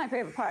 this is my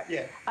favorite part.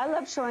 Yeah. I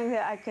love showing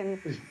that I can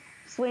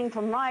swing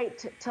from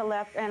right to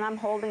left, and I'm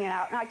holding it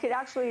out. And I could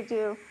actually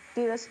do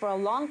this for a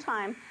long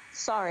time.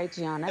 Sorry,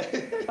 Gianna,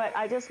 but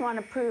I just want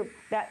to prove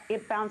that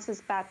it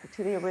bounces back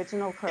to the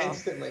original curl.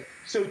 Instantly.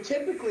 So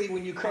typically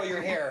when you curl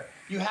your hair,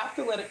 you have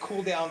to let it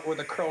cool down or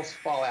the curls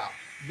fall out.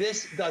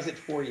 this does it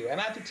for you. And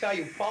I have to tell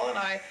you, Paul and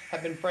I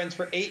have been friends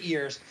for 8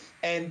 years.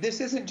 And this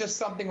isn't just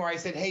something where I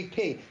said, hey,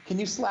 P, can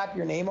you slap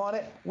your name on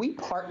it? We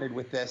partnered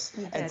with this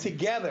and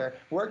together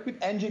worked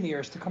with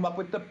engineers to come up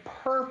with the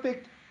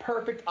perfect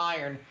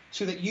iron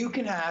so that you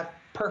can have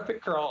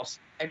perfect curls.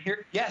 And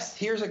here, yes,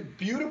 here's a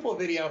beautiful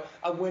video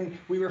of when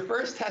we were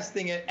first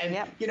testing it.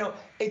 And, you know,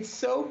 it's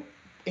so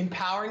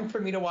empowering for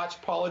me to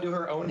watch Paula do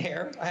her own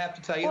hair. I have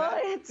to tell you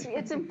that. Well,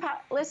 it's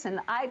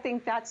listen, I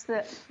think that's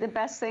the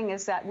best thing,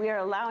 is that we are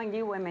allowing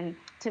you women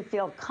to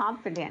feel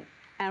confident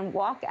and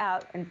walk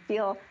out and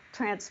feel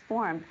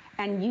transformed,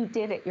 and you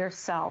did it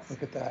yourself.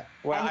 Look at that.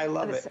 Wow, I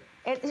love it.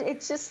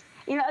 It's just,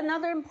 you know,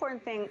 another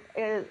important thing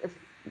is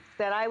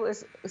that I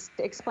was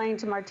explaining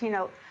to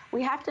Martino,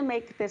 we have to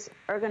make this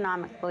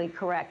ergonomically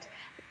correct.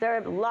 There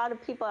are a lot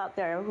of people out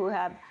there who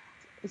have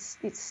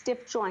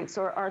stiff joints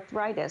or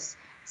arthritis.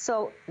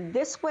 So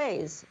this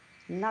weighs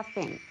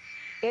nothing.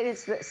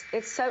 It's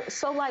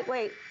so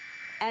lightweight,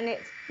 and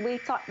we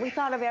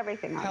thought of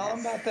everything on this. Tell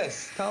them about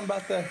this. Tell them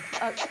about the.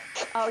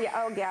 Oh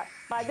yeah.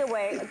 By the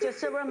way,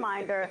 just a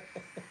reminder.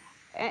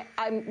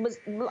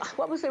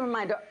 What was the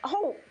reminder?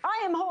 Oh,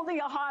 I am holding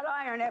a hot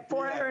iron at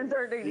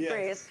 430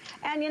 degrees,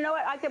 and you know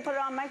what? I can put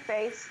it on my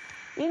face.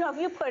 You know, if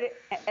you put it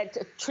a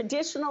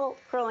traditional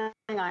curling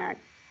iron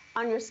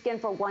on your skin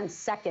for 1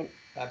 second,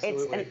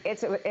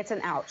 it's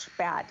an ouch,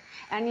 bad.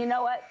 And you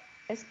know what?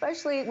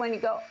 Especially when you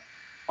go,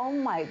 oh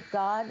my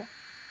God.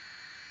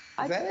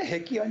 Is that a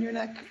hickey on your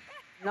neck?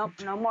 Nope,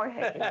 no more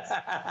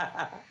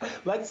hickeys.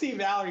 Let's see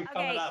Valerie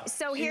coming up.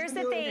 So She's here's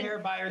the doing thing. Hair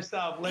by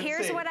herself.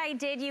 Let's see. What I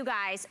did, you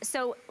guys.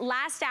 So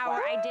last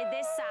hour I did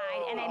this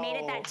side, and I made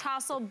it that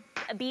tousle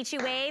beachy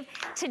wave.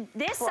 To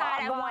this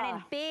side, I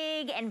wanted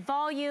big and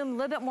volume, a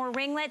little bit more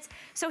ringlets.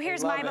 So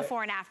here's my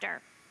before and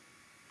after.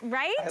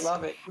 Right? I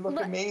love it. You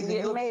look amazing.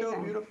 You look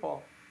so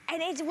beautiful.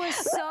 And it was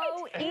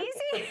so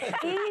easy.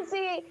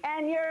 Easy,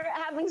 and you're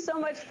having so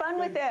much fun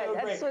with it. So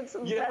That's what's the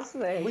best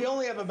thing. We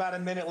only have about a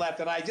minute left,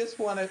 and I just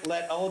want to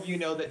let all of you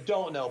know that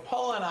don't know.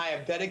 Paula and I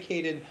have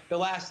dedicated the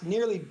last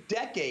nearly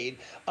decade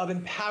of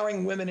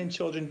empowering women and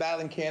children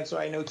battling cancer.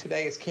 I know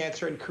today is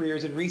Cancer and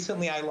Careers, and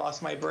recently I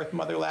lost my birth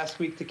mother last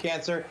week to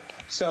cancer.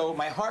 So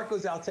my heart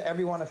goes out to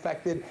everyone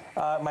affected.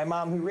 My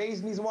mom who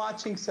raised me is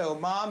watching, so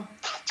Mom,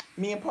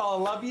 me and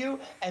Paula love you.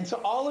 And to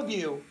all of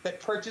you that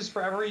purchase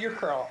Forever Your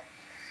Curl,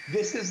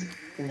 this is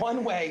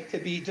one way to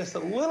be just a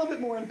little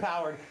bit more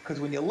empowered, because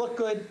when you look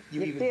good,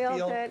 you even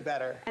feel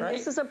better. And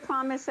this is a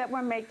promise that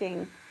we're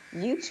making.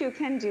 You too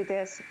can do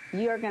this.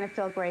 You're going to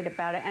feel great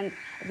about it. And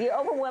the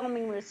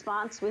overwhelming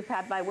response we've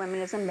had by women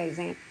is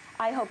amazing.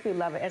 I hope you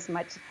love it as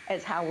much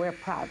as how we're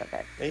proud of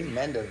it.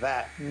 Amen to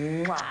that.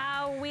 Mwah.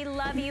 Oh, we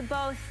love you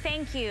both.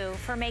 Thank you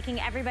for making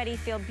everybody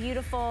feel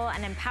beautiful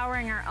and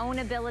empowering our own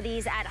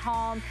abilities at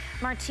home.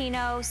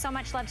 Martino, so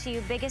much love to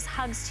you. Biggest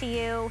hugs to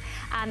you.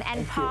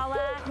 And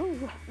Paula,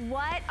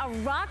 what a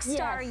rock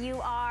star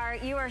you are.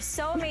 You are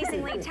so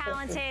amazingly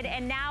talented.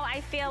 And now I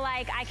feel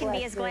like I can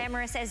be as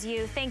glamorous as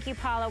you. Thank you,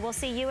 Paula. We'll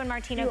see you and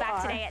Martino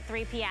back today at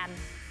 3 p.m.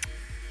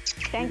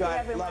 Thank you,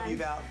 everyone. Love you,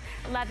 Val.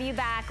 Love you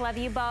back. Love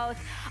you both.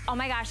 Oh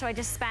my gosh, so I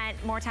just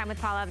spent more time with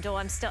Paula Abdul.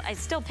 It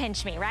still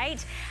pinch me,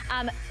 right?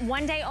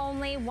 One day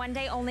only, one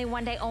day only,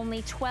 one day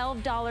only.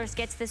 $12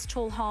 gets this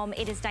tool home.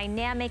 It is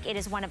dynamic. It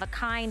is one of a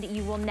kind.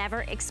 You will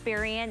never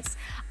experience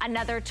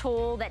another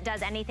tool that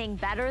does anything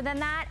better than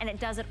that, and it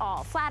does it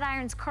all. Flat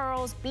irons,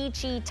 curls,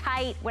 beachy,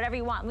 tight, whatever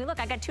you want. I mean, look,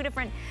 I got 2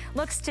 different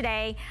looks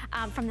today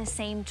from the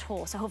same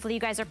tool. So hopefully you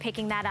guys are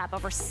picking that up.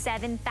 Over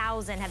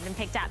 7,000 have been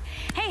picked up.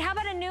 Hey, how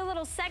about a new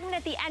little segment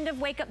at the end of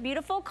Wake Up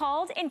Beautiful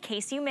called In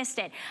Case You Missed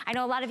It? I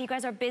know a lot of you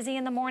guys are busy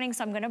in the morning,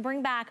 so I'm gonna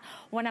bring back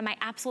one of my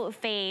absolute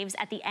faves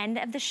at the end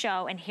of the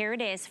show, and here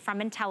it is from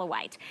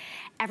IntelliWhite.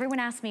 Everyone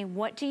asks me,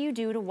 what do you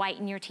do to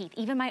whiten your teeth?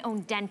 Even my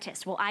own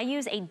dentist. Well, I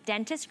use a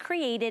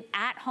dentist-created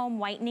at-home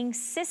whitening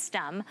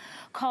system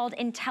called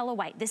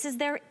IntelliWhite. This is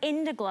their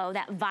Indiglow,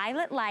 that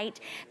violet light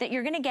that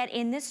you're gonna get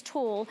in this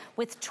tool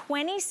with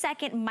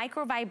 20-second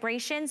micro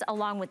vibrations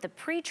along with the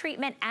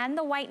pre-treatment and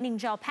the whitening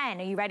gel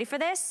pen. Are you ready for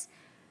this?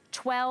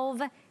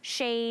 12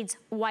 shades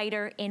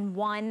whiter in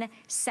one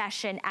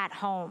session at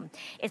home.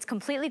 It's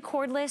completely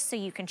cordless, so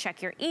you can check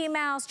your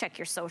emails, check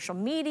your social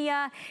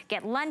media,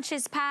 get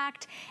lunches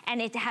packed, and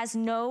it has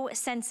no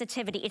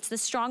sensitivity. It's the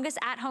strongest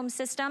at-home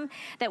system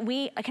that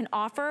we can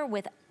offer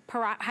with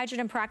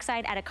hydrogen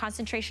peroxide at a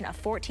concentration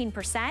of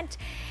 14%.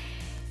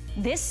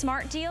 This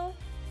smart deal,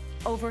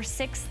 over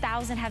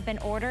 6,000 have been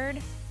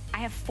ordered. I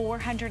have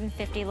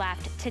 450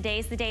 left.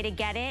 Today's the day to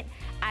get it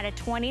at a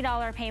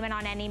 $20 payment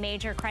on any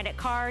major credit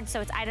card. So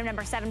it's item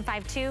number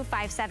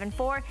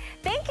 752574.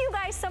 Thank you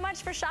guys so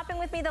much for shopping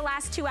with me the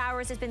last 2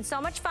 hours. It's been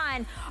so much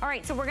fun. All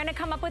right, so we're gonna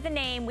come up with a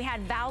name. We had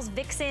Val's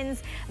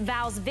Vixens,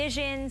 Val's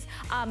Visions,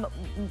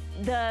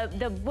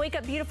 the Wake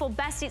Up Beautiful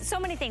Besties, so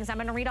many things. I'm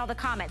gonna read all the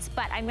comments,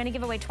 but I'm gonna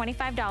give away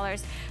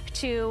 $25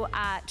 to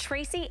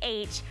Tracy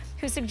H.,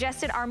 who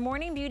suggested our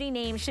morning beauty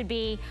name should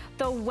be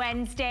the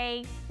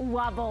Wednesday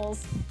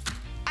Wubbles.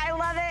 I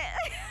love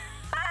it.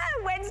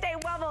 Wednesday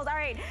wobbles. All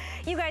right,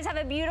 you guys have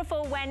a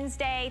beautiful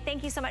Wednesday.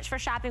 Thank you so much for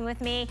shopping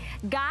with me.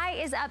 Guy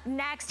is up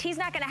next. He's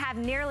not gonna have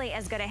nearly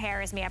as good a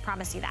hair as me, I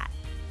promise you that.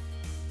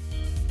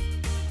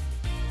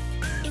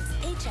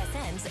 It's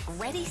HSN's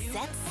Ready,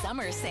 Set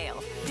Summer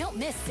Sale. Don't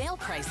miss sale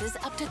prices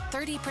up to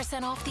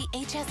 30% off the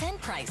HSN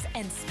price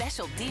and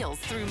special deals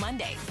through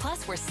Monday.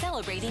 Plus, we're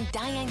celebrating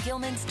Diane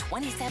Gilman's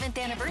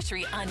 27th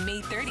anniversary on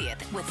May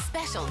 30th with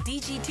special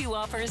DG2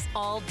 offers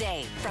all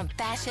day. From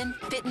fashion,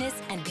 fitness,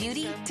 and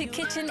beauty to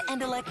kitchen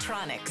and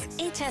electronics.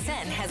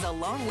 HSN has a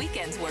long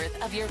weekend's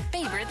worth of your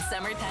favorite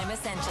summertime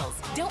essentials.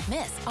 Don't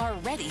miss our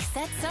Ready,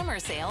 Set Summer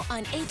Sale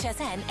on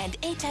HSN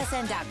and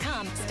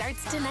hsn.com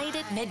starts tonight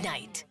at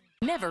midnight.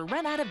 Never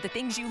run out of the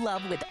things you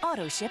love with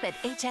AutoShip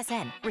at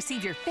HSN.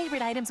 Receive your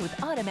favorite items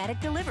with automatic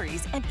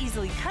deliveries and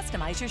easily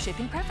customize your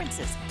shipping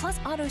preferences. Plus,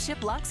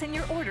 AutoShip locks in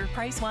your order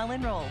price while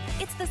enrolled.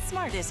 It's the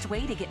smartest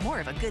way to get more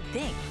of a good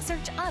thing.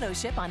 Search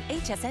AutoShip on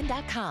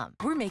hsn.com.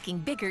 We're making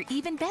bigger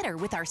even better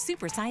with our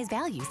supersize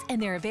values,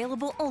 and they're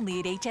available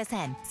only at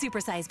HSN.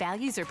 Supersize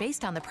values are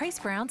based on the price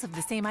per ounce of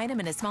the same item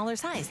in a smaller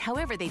size.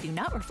 However, they do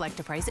not reflect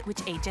a price at which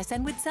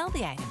HSN would sell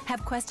the item.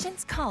 Have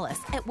questions? Call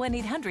us at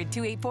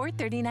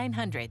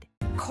 1-800-284-3900.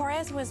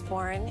 Korez was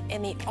born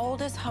in the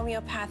oldest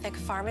homeopathic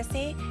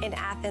pharmacy in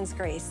Athens,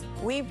 Greece.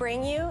 We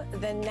bring you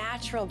the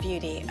natural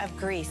beauty of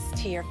Greece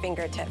to your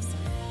fingertips,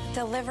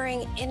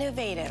 delivering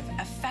innovative,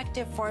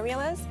 effective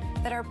formulas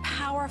that are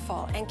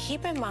powerful and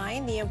keep in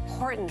mind the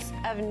importance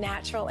of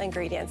natural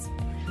ingredients.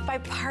 By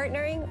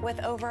partnering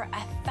with over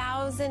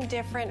 1,000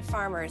 different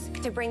farmers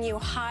to bring you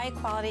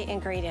high-quality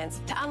ingredients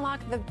to unlock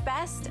the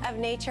best of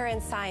nature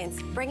and science,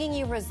 bringing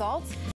you results